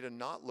hard for me to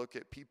not look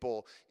at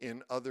people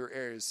in other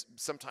areas,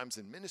 sometimes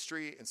in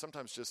ministry and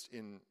sometimes just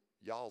in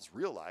y'all's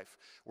real life,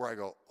 where I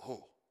go,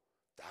 oh,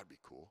 that'd be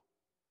cool.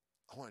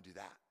 I want to do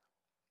that.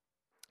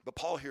 But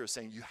Paul here is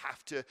saying you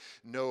have to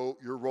know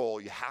your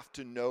role. You have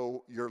to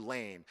know your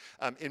lane.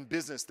 In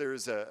business,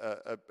 there's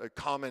a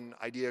common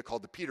idea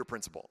called the Peter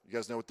Principle. You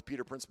guys know what the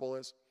Peter Principle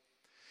is?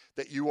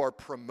 That you are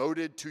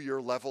promoted to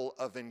your level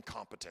of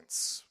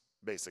incompetence,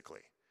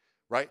 basically.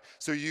 Right?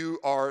 So you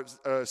are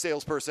a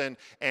salesperson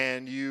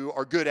and you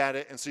are good at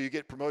it, and so you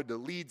get promoted to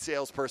lead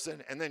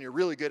salesperson, and then you're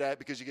really good at it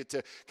because you get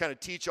to kind of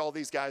teach all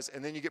these guys,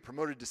 and then you get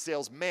promoted to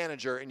sales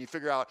manager, and you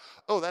figure out,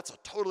 oh, that's a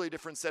totally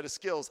different set of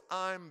skills.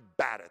 I'm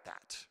bad at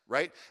that,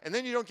 right? And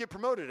then you don't get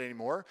promoted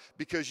anymore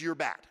because you're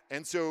bad,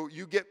 and so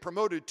you get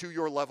promoted to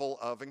your level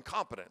of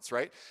incompetence,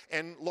 right?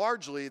 And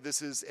largely,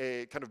 this is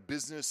a kind of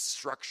business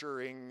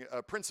structuring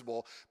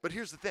principle, but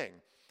here's the thing.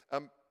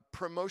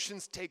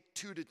 Promotions take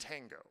two to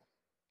tango.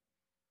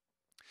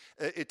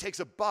 It takes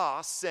a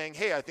boss saying,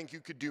 hey, I think you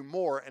could do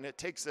more. And it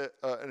takes an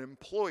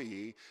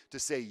employee to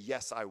say,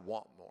 yes, I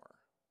want more.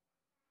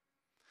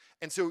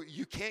 And so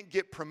you can't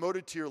get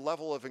promoted to your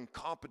level of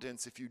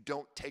incompetence if you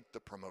don't take the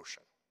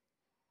promotion.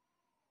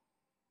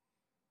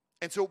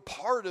 And so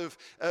part of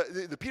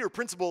the Peter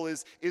principle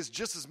is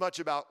just as much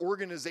about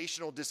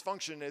organizational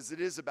dysfunction as it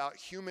is about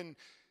human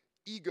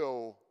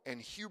ego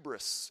and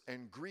hubris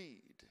and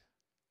greed.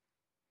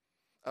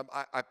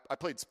 I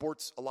played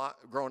sports a lot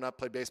growing up,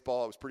 played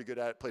baseball. I was pretty good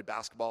at it. Played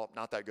basketball,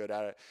 not that good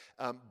at it.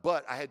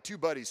 But I had two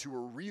buddies who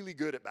were really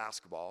good at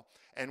basketball.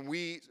 And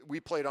we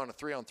played on a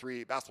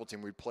 3-on-3 basketball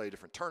team. We'd play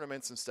different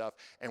tournaments and stuff.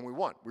 And we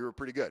won. We were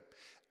pretty good.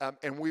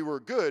 And we were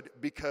good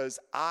because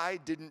I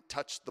didn't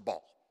touch the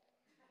ball.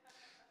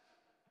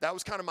 That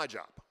was kind of my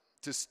job,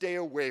 to stay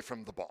away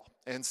from the ball.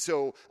 And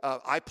so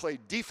I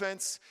played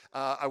defense.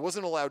 I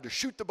wasn't allowed to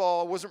shoot the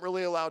ball. I wasn't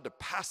really allowed to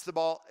pass the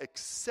ball,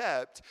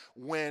 except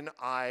when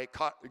I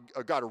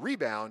got a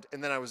rebound,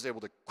 and then I was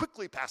able to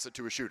quickly pass it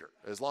to a shooter,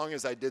 as long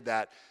as I did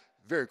that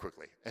very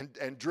quickly.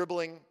 And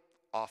dribbling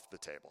off the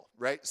table,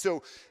 right?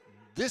 So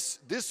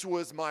this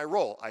was my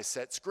role. I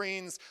set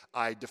screens,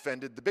 I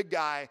defended the big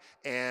guy,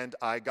 and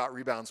I got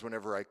rebounds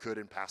whenever I could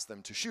and passed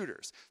them to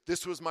shooters.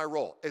 This was my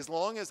role. As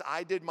long as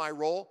I did my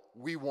role,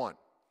 we won.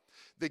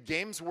 The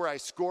games where I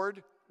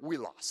scored, we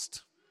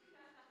lost.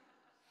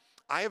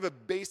 I have a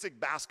basic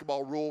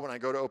basketball rule when I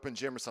go to open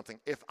gym or something.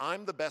 If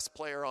I'm the best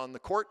player on the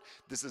court,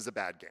 this is a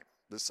bad game.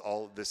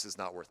 This is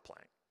not worth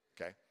playing,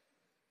 okay?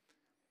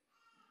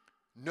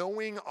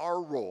 Knowing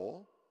our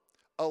role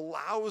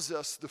allows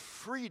us the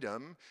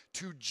freedom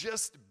to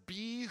just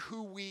be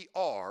who we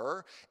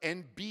are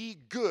and be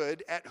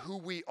good at who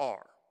we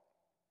are.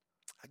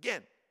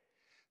 Again,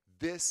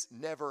 this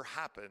never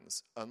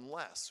happens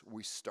unless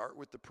we start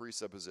with the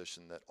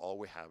presupposition that all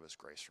we have is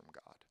grace from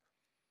God.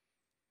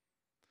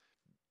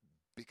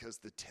 Because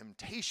the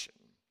temptation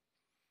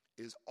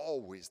is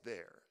always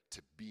there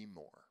to be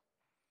more,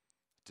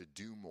 to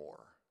do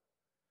more,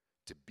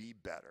 to be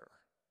better,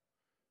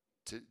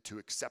 to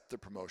accept the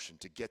promotion,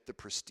 to get the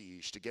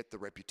prestige, to get the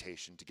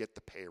reputation, to get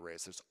the pay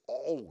raise. There's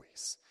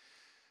always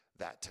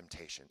that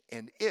temptation.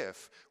 And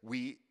if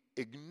we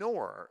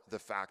ignore the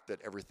fact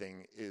that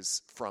everything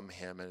is from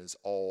him and is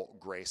all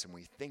grace, and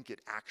we think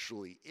it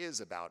actually is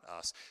about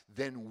us,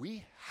 then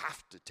we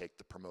have to take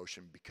the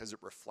promotion because it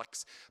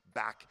reflects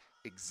back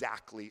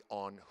exactly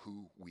on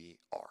who we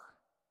are.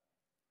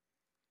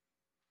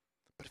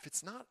 But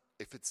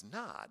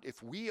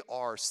if we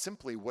are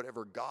simply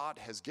whatever God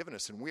has given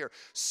us, and we are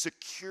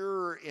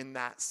secure in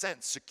that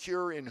sense,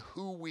 secure in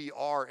who we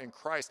are in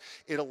Christ,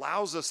 it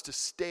allows us to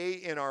stay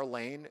in our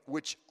lane,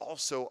 which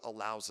also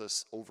allows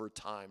us over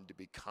time to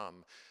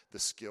become the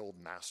skilled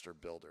master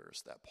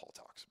builders that Paul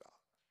talks about.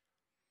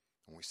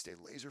 When we stay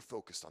laser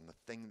focused on the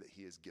thing that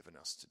he has given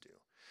us to do.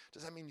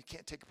 Does that mean you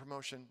can't take a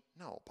promotion?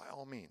 No, by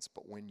all means.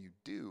 But when you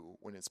do,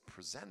 when it's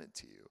presented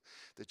to you,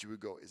 that you would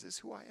go, is this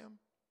who I am?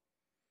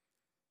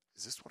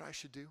 Is this what I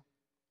should do?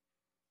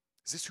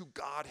 Is this who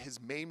God has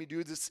made me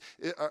do? Does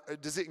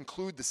it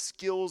include the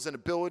skills and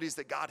abilities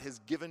that God has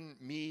given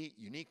me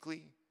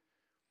uniquely?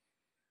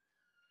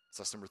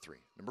 So that's number 3.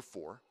 Number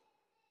 4,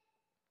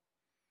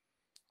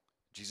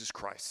 Jesus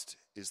Christ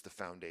is the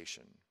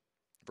foundation.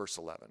 Verse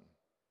 11.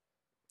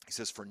 He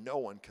says, for no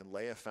one can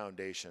lay a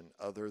foundation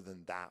other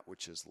than that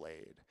which is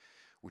laid,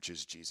 which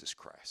is Jesus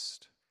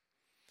Christ.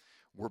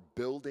 We're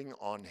building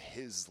on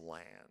his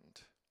land.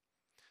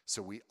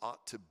 So we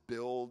ought to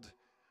build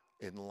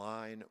in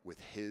line with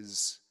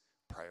his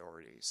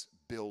priorities.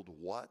 Build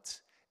what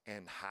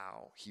and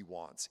how he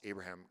wants.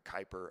 Abraham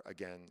Kuyper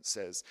again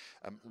says,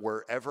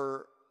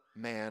 wherever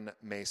man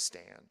may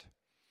stand,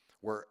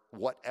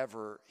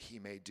 whatever he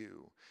may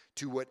do,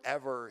 to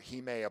whatever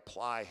he may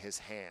apply his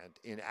hand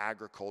in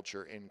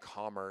agriculture, in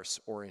commerce,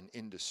 or in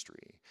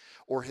industry,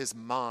 or his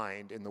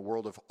mind in the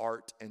world of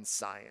art and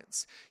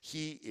science,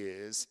 he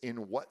is,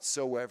 in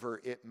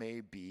whatsoever it may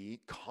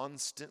be,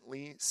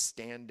 constantly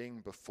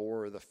standing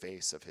before the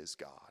face of his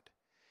God.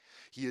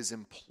 He is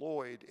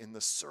employed in the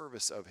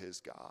service of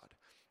his God.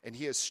 And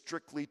he has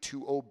strictly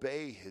to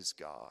obey his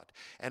God.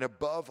 And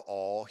above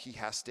all, he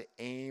has to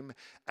aim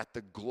at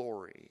the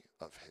glory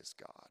of his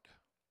God.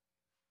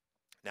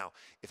 Now,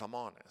 if I'm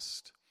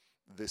honest,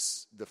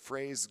 the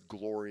phrase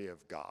glory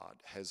of God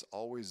has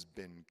always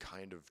been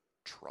kind of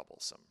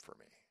troublesome for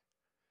me.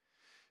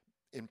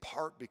 In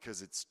part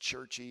because it's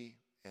churchy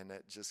and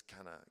it just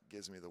kind of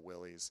gives me the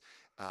willies.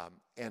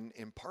 And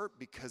in part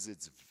because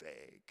it's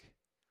vague.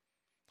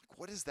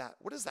 What does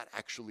that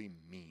actually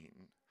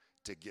mean?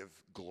 To give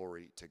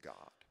glory to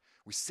God.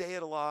 We say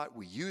it a lot.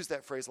 We use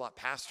that phrase a lot.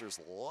 Pastors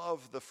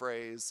love the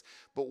phrase.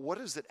 But what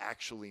does it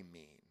actually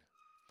mean?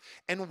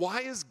 And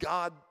why does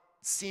God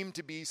seem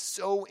to be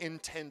so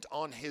intent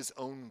on his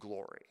own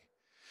glory?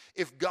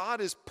 If God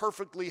is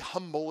perfectly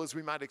humble, as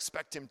we might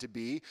expect him to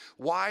be,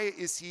 why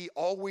is he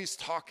always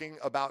talking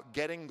about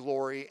getting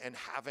glory and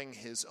having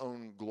his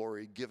own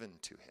glory given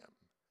to him?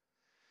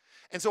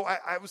 And so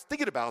I was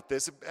thinking about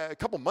this a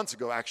couple months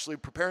ago, actually,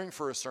 preparing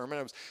for a sermon.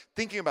 I was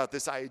thinking about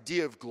this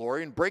idea of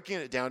glory and breaking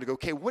it down to go,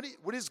 okay, what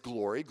is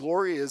glory?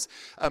 Glory is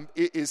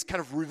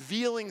kind of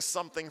revealing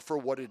something for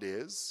what it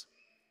is.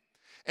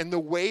 And the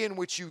way in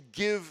which you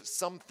give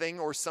something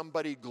or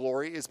somebody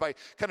glory is by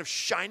kind of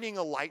shining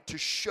a light to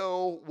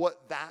show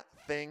what that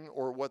thing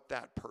or what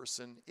that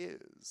person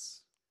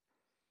is.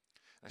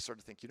 And I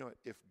started to think,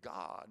 if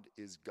God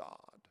is God,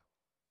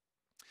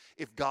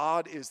 if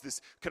God is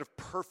this kind of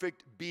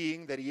perfect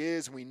being that he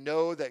is, and we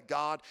know that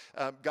God's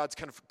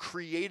kind of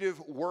creative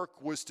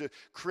work was to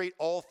create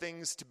all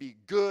things to be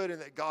good,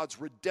 and that God's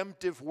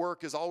redemptive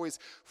work is always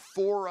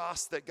for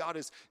us, that God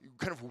is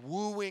kind of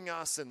wooing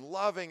us and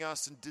loving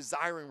us and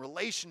desiring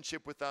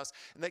relationship with us,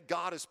 and that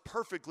God is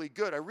perfectly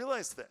good, I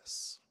realized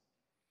this.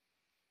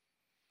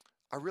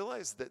 I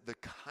realized that the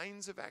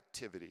kinds of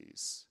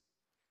activities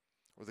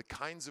or the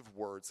kinds of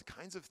words, the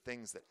kinds of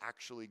things that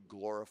actually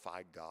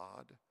glorify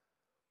God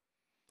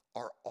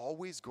are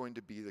always going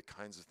to be the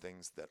kinds of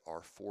things that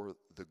are for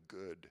the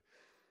good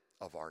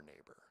of our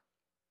neighbor.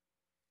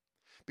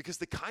 Because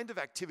the kind of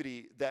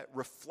activity that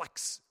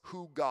reflects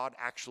who God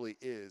actually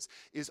is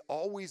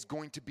always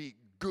going to be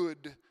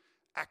good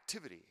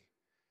activity.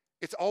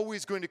 It's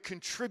always going to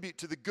contribute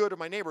to the good of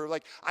my neighbor.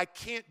 Like, I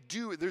can't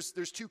do it. There's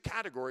two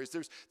categories.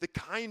 There's the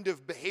kind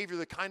of behavior,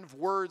 the kind of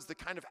words, the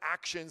kind of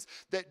actions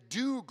that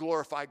do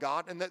glorify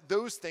God, and that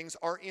those things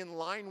are in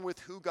line with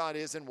who God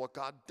is and what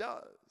God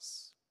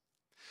does.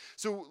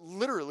 So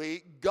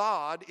literally,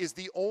 God is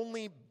the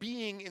only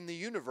being in the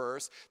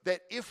universe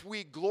that if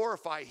we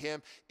glorify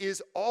him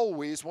is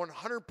always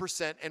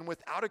 100% and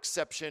without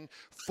exception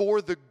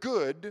for the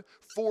good,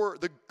 for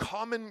the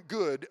common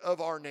good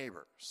of our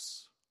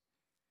neighbors.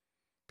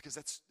 Because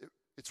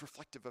it's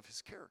reflective of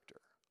his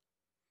character.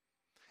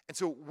 And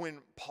so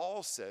when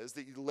Paul says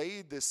that he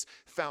laid this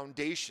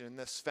foundation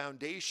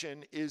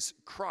is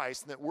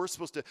Christ, and that we're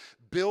supposed to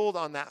build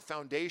on that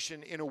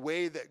foundation in a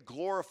way that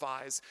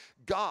glorifies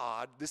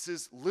God, this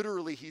is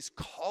literally, he's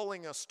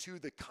calling us to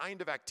the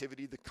kind of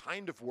activity, the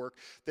kind of work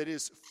that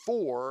is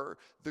for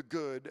the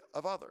good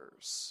of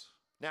others.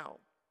 Now,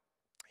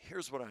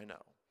 here's what I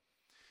know.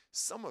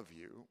 Some of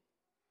you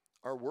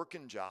are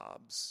working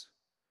jobs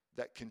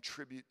that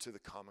contribute to the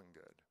common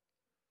good.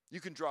 You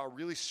can draw a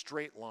really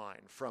straight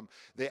line from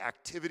the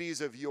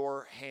activities of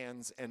your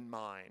hands and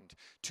mind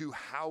to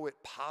how it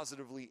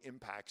positively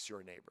impacts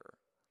your neighbor.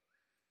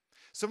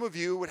 Some of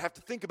you would have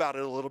to think about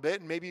it a little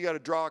bit, and maybe you got to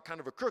draw kind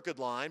of a crooked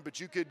line,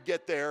 but you could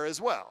get there as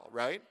well,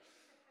 right?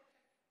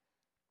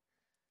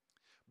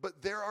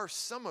 But there are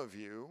some of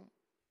you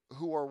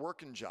who are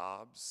working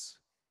jobs,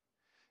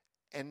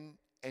 and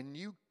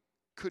you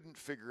couldn't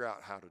figure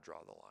out how to draw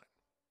the line.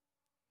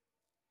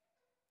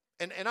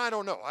 And I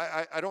don't know.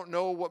 I don't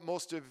know what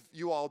most of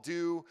you all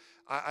do.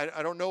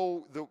 I don't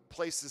know the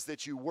places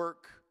that you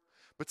work.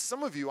 But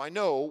some of you, I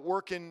know,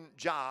 work in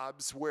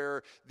jobs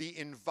where the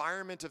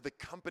environment of the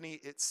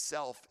company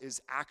itself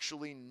is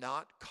actually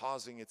not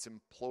causing its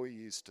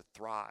employees to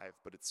thrive,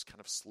 but it's kind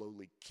of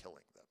slowly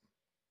killing them.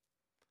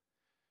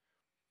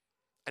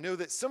 I know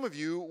that some of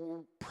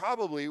you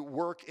probably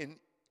work in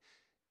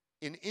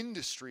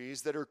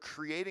industries that are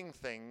creating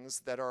things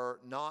that are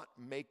not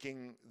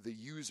making the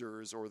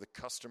users or the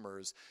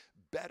customers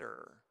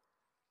better,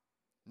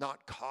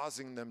 not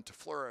causing them to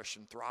flourish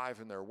and thrive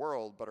in their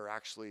world, but are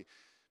actually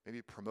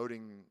maybe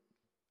promoting,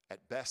 at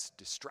best,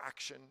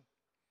 distraction,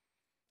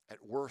 at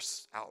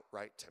worst,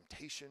 outright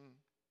temptation.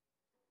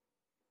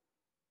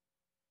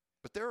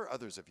 But there are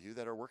others of you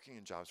that are working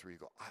in jobs where you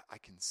go, I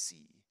can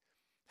see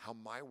how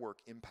my work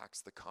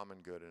impacts the common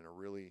good in a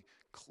really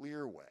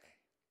clear way.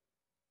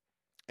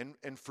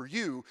 And for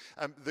you,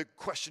 the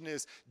question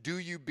is, do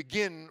you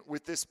begin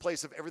with this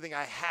place of everything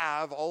I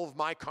have, all of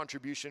my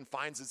contribution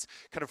finds its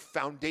kind of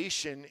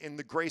foundation in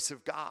the grace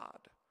of God?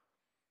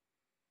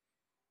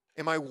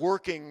 Am I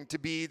working to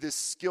be this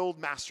skilled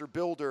master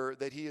builder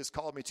that he has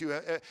called me to?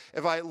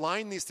 Have I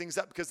lined these things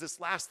up? Because this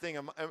last thing,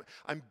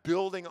 I'm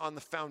building on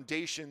the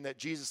foundation that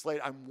Jesus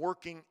laid. I'm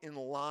working in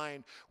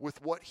line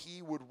with what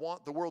he would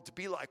want the world to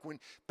be like. When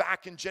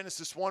back in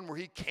Genesis 1, where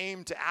he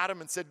came to Adam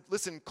and said,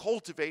 listen,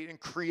 cultivate and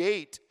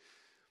create.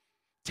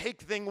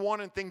 Take thing 1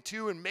 and thing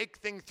 2 and make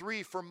thing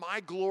 3 for my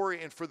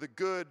glory and for the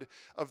good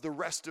of the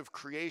rest of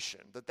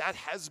creation. That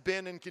has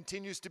been and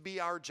continues to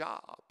be our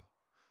job.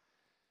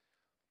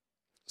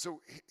 So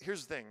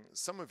here's the thing.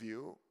 Some of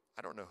you,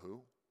 I don't know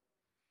who,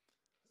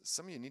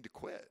 some of you need to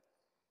quit.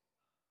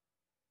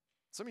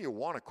 Some of you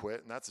want to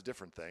quit, and that's a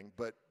different thing,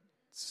 but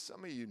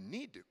some of you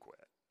need to quit.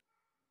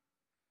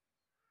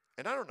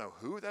 And I don't know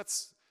who,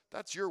 that's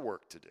your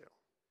work to do.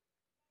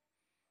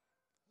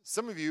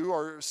 Some of you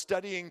are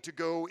studying to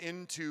go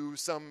into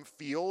some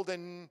field,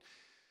 and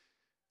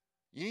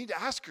you need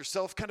to ask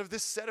yourself kind of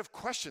this set of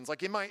questions.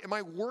 Like, am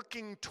I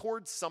working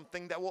towards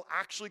something that will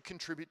actually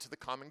contribute to the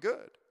common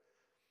good?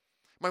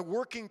 Am I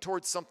working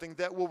towards something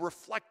that will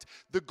reflect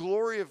the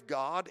glory of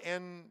God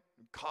and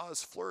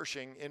cause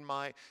flourishing in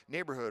my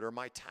neighborhood or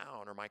my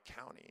town or my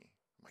county,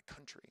 my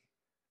country,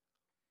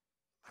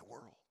 my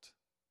world?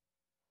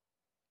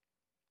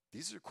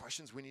 These are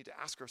questions we need to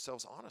ask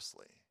ourselves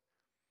honestly.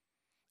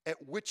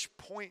 At which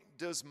point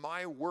does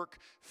my work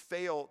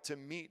fail to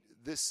meet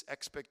this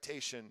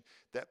expectation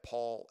that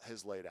Paul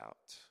has laid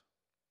out?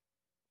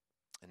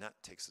 And that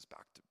takes us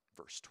back to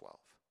verse 12.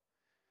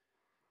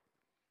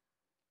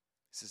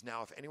 It says,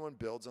 now if anyone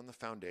builds on the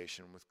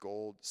foundation with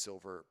gold,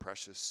 silver,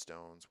 precious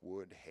stones,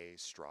 wood, hay,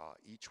 straw,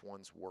 each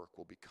one's work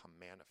will become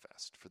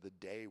manifest, for the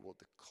day will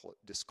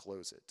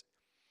disclose it,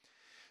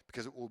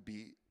 because it will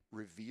be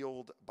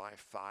revealed by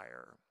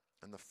fire,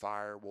 and the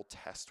fire will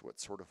test what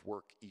sort of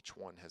work each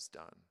one has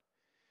done.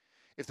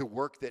 If the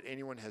work that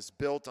anyone has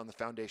built on the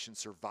foundation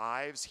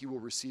survives, he will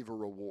receive a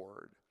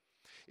reward.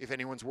 If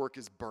anyone's work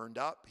is burned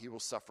up, he will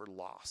suffer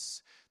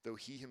loss, though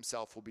he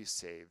himself will be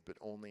saved, but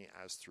only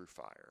as through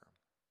fire.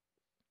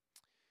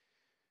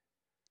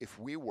 If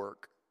we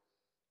work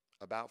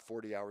about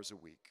 40 hours a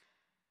week,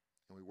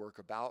 and we work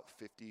about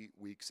 50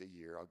 weeks a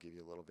year, I'll give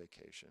you a little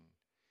vacation,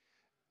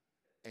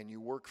 and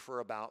you work for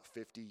about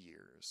 50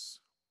 years,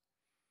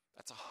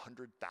 that's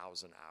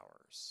 100,000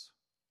 hours.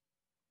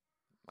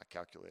 My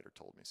calculator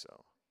told me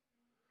so.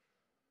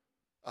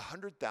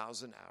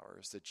 100,000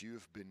 hours that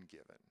you've been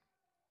given.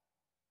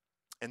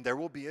 And there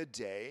will be a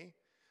day,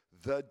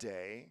 the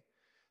day,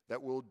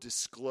 that will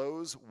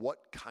disclose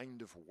what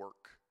kind of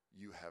work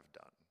you have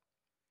done,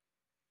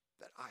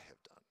 that I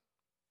have done.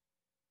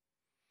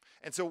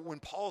 And so when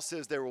Paul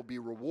says there will be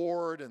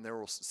reward and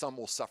some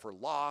will suffer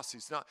loss,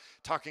 he's not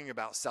talking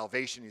about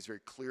salvation. He's very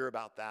clear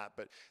about that.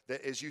 But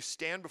that as you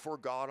stand before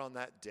God on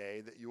that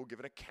day, that you will give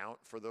an account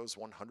for those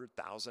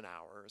 100,000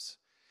 hours,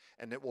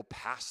 and it will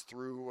pass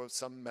through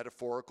some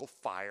metaphorical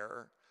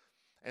fire,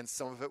 and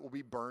some of it will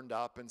be burned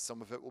up, and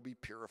some of it will be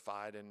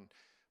purified and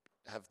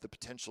have the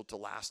potential to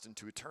last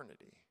into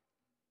eternity.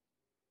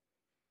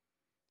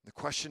 The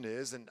question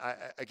is, and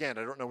I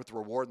don't know what the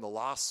reward and the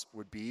loss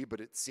would be, but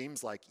it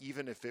seems like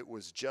even if it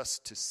was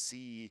just to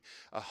see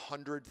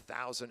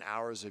 100,000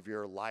 hours of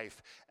your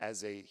life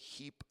as a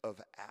heap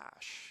of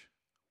ash,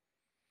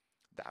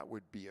 that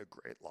would be a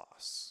great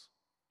loss.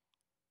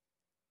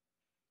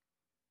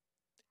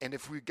 And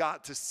if we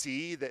got to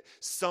see that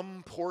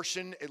some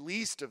portion, at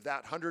least of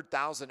that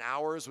 100,000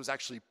 hours, was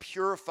actually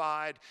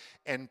purified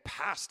and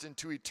passed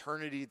into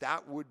eternity,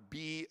 that would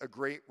be a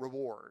great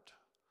reward.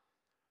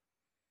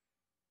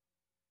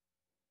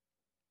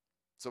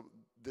 So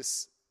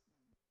this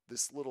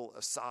little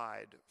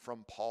aside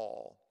from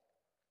Paul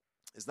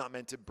is not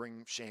meant to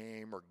bring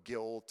shame or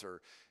guilt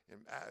or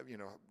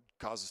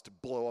cause us to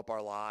blow up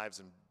our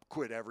lives and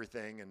quit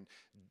everything and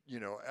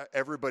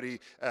everybody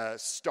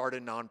start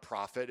a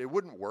nonprofit. It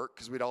wouldn't work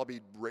because we'd all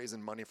be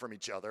raising money from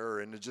each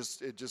other, and it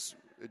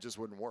just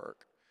wouldn't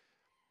work.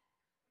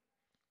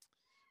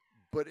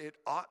 But it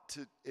ought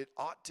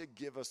to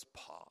give us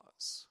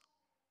pause.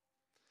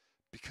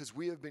 Because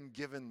we have been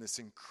given this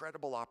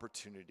incredible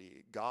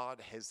opportunity. God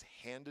has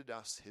handed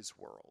us his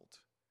world.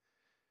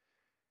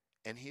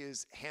 And he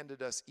has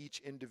handed us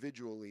each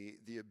individually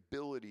the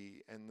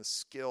ability and the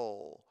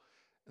skill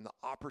and the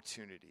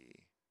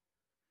opportunity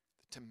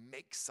to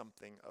make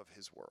something of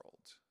his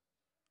world.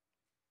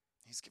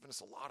 He's given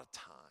us a lot of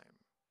time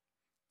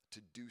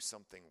to do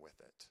something with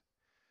it.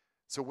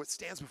 So what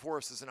stands before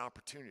us is an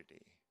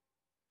opportunity.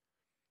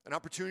 An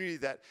opportunity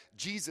that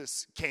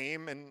Jesus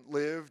came and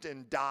lived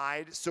and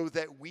died so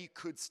that we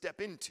could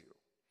step into.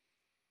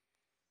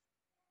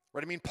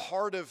 Right? I mean,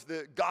 part of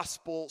the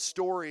gospel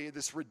story,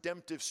 this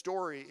redemptive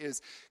story,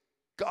 is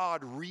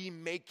God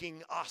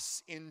remaking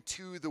us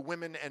into the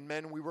women and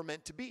men we were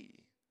meant to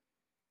be.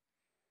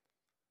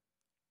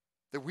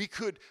 That we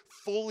could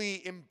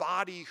fully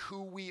embody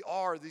who we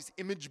are, these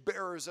image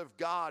bearers of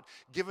God,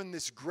 given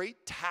this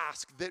great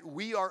task that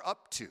we are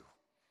up to.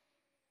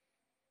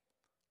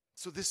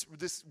 So this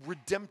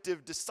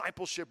redemptive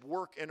discipleship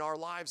work in our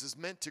lives is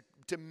meant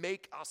to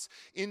make us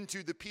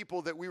into the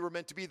people that we were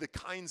meant to be, the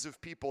kinds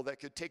of people that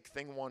could take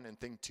thing one and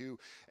thing two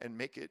and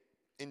make it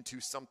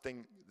into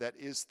something that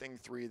is thing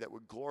three that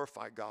would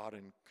glorify God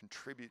and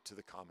contribute to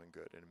the common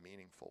good in a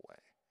meaningful way.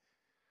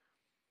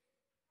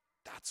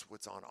 That's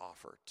what's on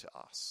offer to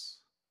us.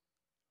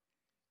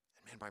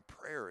 And man, my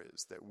prayer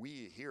is that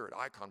we here at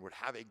Icon would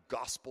have a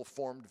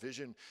gospel-formed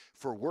vision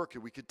for work,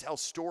 and we could tell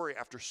story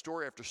after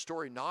story after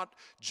story, not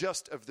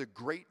just of the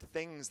great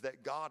things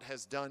that God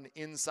has done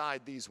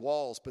inside these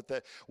walls, but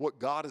that what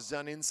God has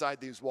done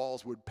inside these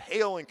walls would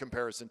pale in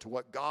comparison to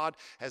what God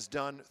has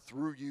done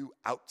through you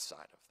outside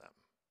of them.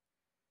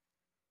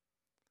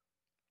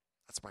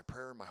 That's my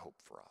prayer and my hope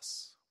for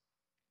us.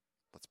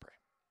 Let's pray.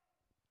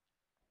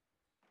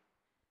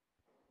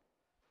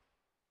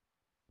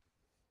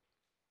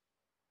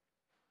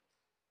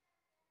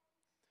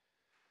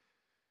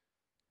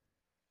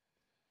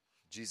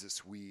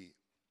 Jesus, we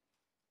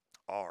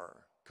are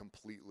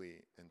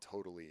completely and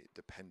totally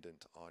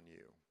dependent on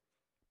you.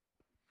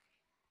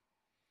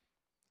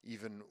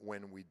 Even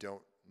when we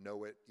don't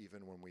know it,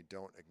 even when we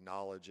don't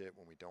acknowledge it,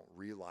 when we don't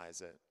realize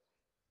it.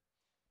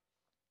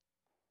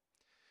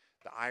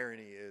 The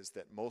irony is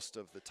that most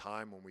of the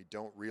time when we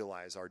don't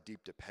realize our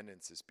deep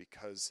dependence is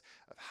because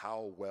of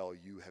how well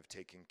you have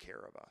taken care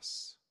of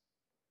us.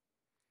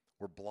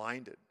 We're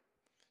blinded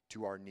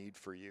to our need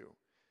for you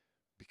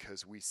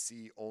because we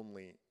see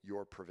only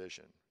your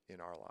provision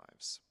in our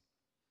lives.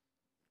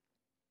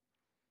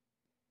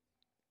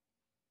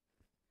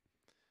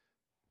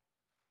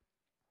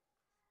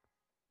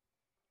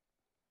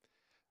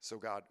 So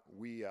God,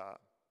 we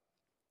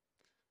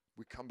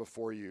come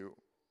before you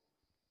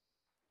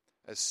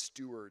as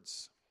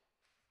stewards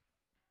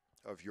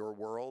of your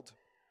world,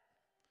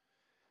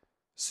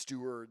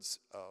 stewards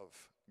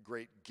of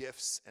great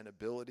gifts and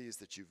abilities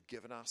that you've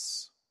given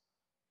us,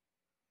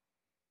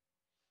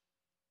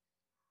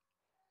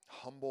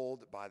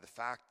 humbled by the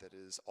fact that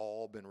it has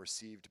all been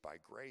received by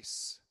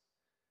grace,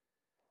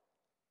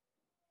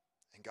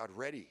 and God,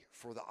 ready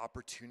for the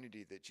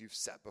opportunity that you've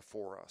set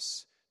before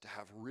us to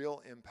have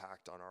real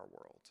impact on our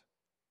world.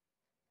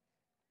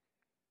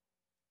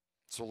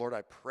 So Lord,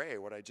 I pray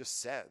what I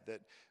just said,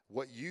 that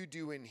what you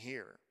do in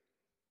here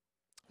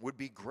would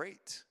be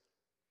great,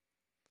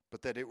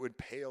 but that it would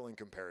pale in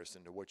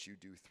comparison to what you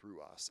do through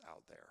us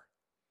out there.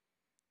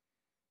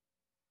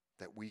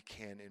 That we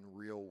can in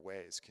real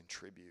ways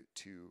contribute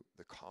to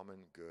the common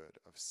good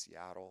of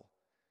Seattle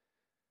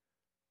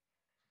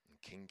and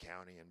King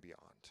County and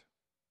beyond.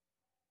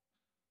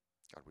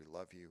 God, we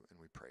love you and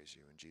we praise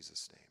you in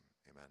Jesus'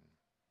 name. Amen.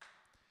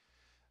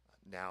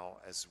 Now,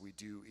 as we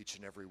do each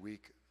and every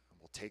week,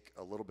 we'll take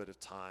a little bit of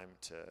time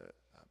to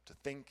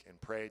think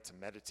and pray, to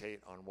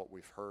meditate on what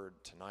we've heard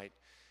tonight.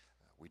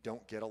 We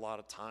don't get a lot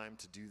of time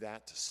to do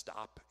that, to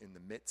stop in the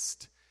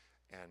midst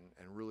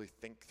and really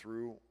think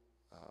through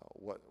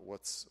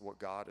what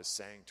God is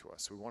saying to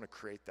us. So we want to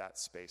create that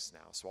space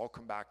now. So I'll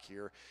come back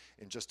here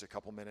in just a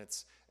couple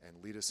minutes and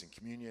lead us in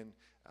communion.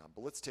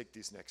 But let's take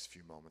these next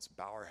few moments,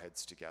 bow our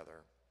heads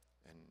together,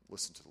 and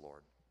listen to the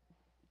Lord.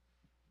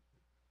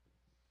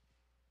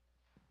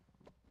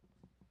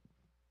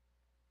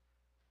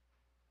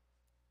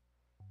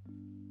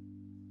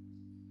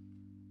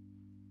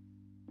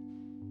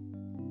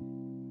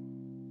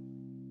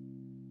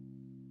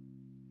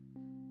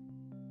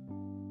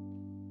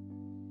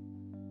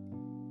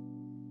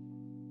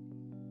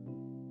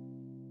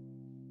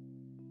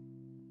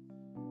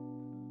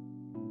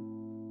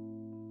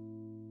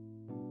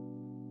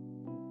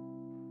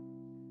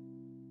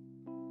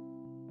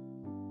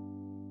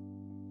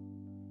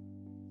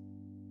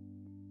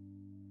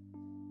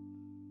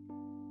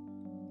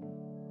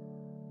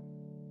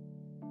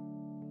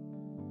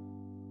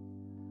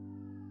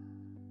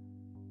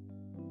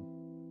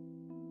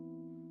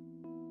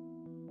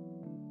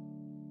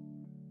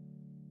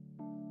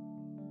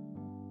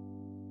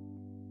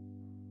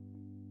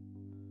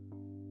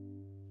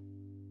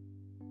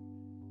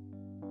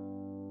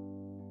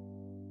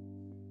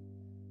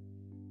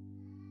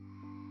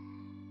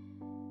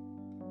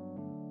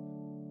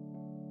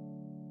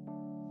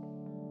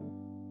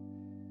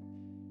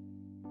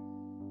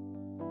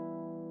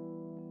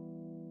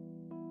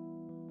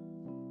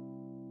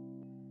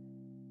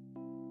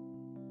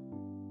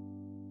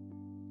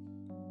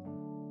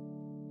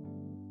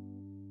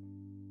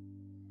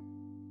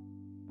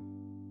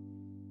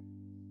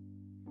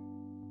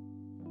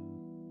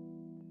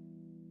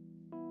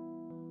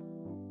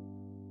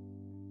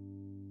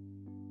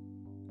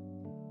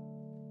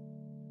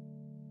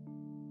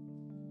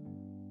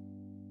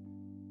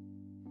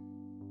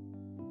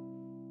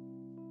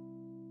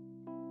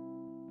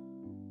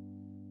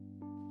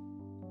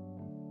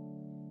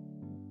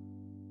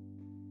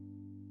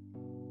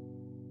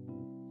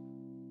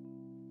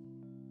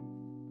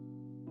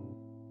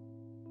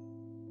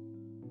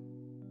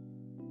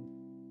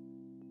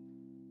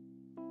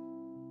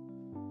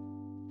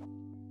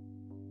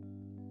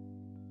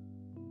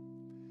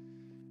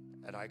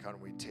 At Icon,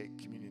 we take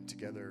communion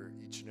together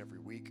each and every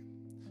week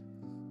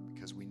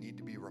because we need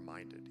to be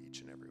reminded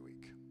each and every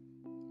week.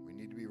 We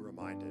need to be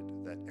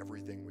reminded that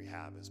everything we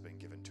have has been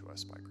given to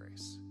us by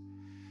grace.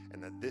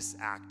 And that this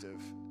act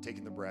of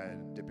taking the bread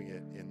and dipping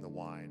it in the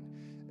wine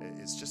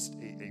is just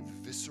a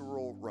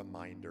visceral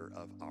reminder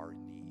of our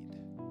need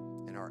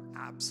and our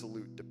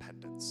absolute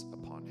dependence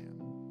upon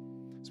him.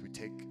 So we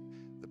take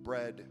the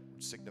bread,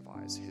 which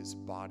signifies his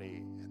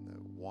body, and the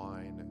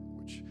wine,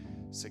 which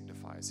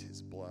signifies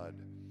his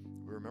blood.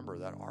 We remember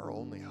that our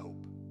only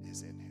hope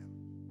is in him.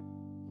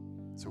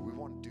 So we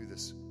want to do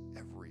this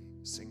every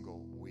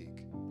single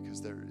week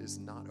because there is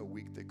not a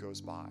week that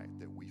goes by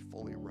that we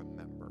fully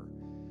remember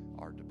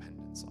our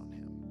dependence on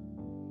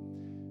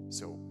him.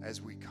 So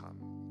as we come,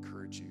 I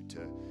encourage you to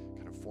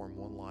kind of form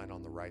one line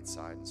on the right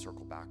side and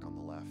circle back on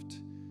the left.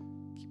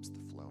 Keeps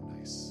the flow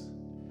nice.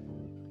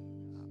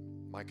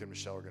 Mike and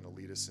Michelle are going to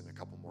lead us in a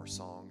couple more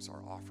songs.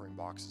 Our offering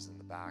box is in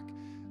the back.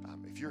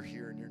 If you're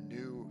here and you're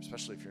new,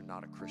 especially if you're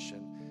not a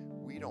Christian,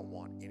 we don't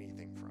want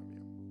anything from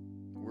you.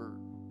 We're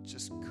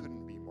just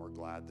couldn't be more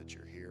glad that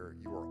you're here.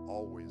 You are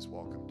always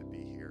welcome to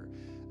be here.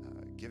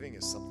 Giving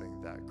is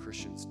something that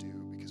Christians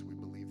do because we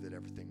believe that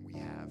everything we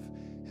have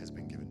has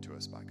been given to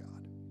us by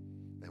God.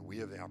 And we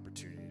have the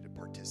opportunity to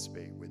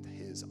participate with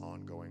his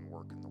ongoing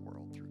work in the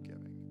world through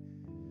giving.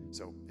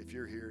 So if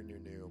you're here and you're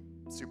new,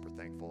 super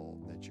thankful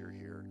that you're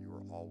here. You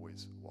are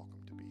always welcome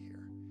to be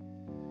here.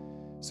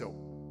 So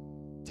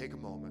take a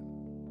moment,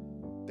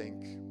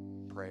 think,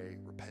 pray,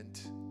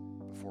 repent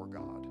before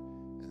God,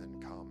 and then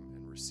come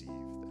and receive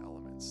the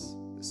elements,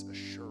 this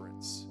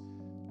assurance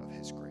of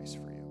his grace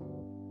for you.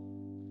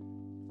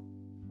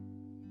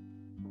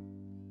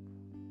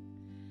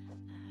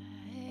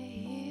 I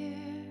hear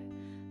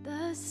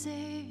the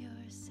Savior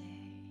say,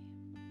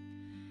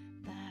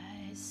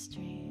 thy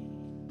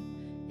strength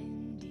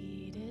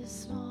indeed is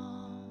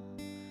small.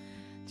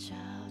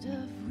 Child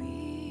of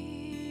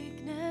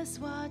weakness,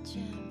 watch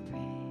and pray.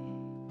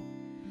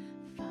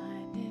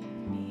 Find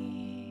in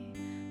me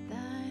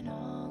thine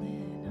all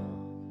in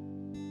all.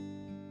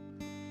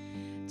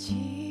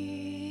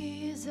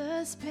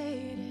 Jesus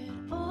paid it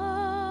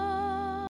all.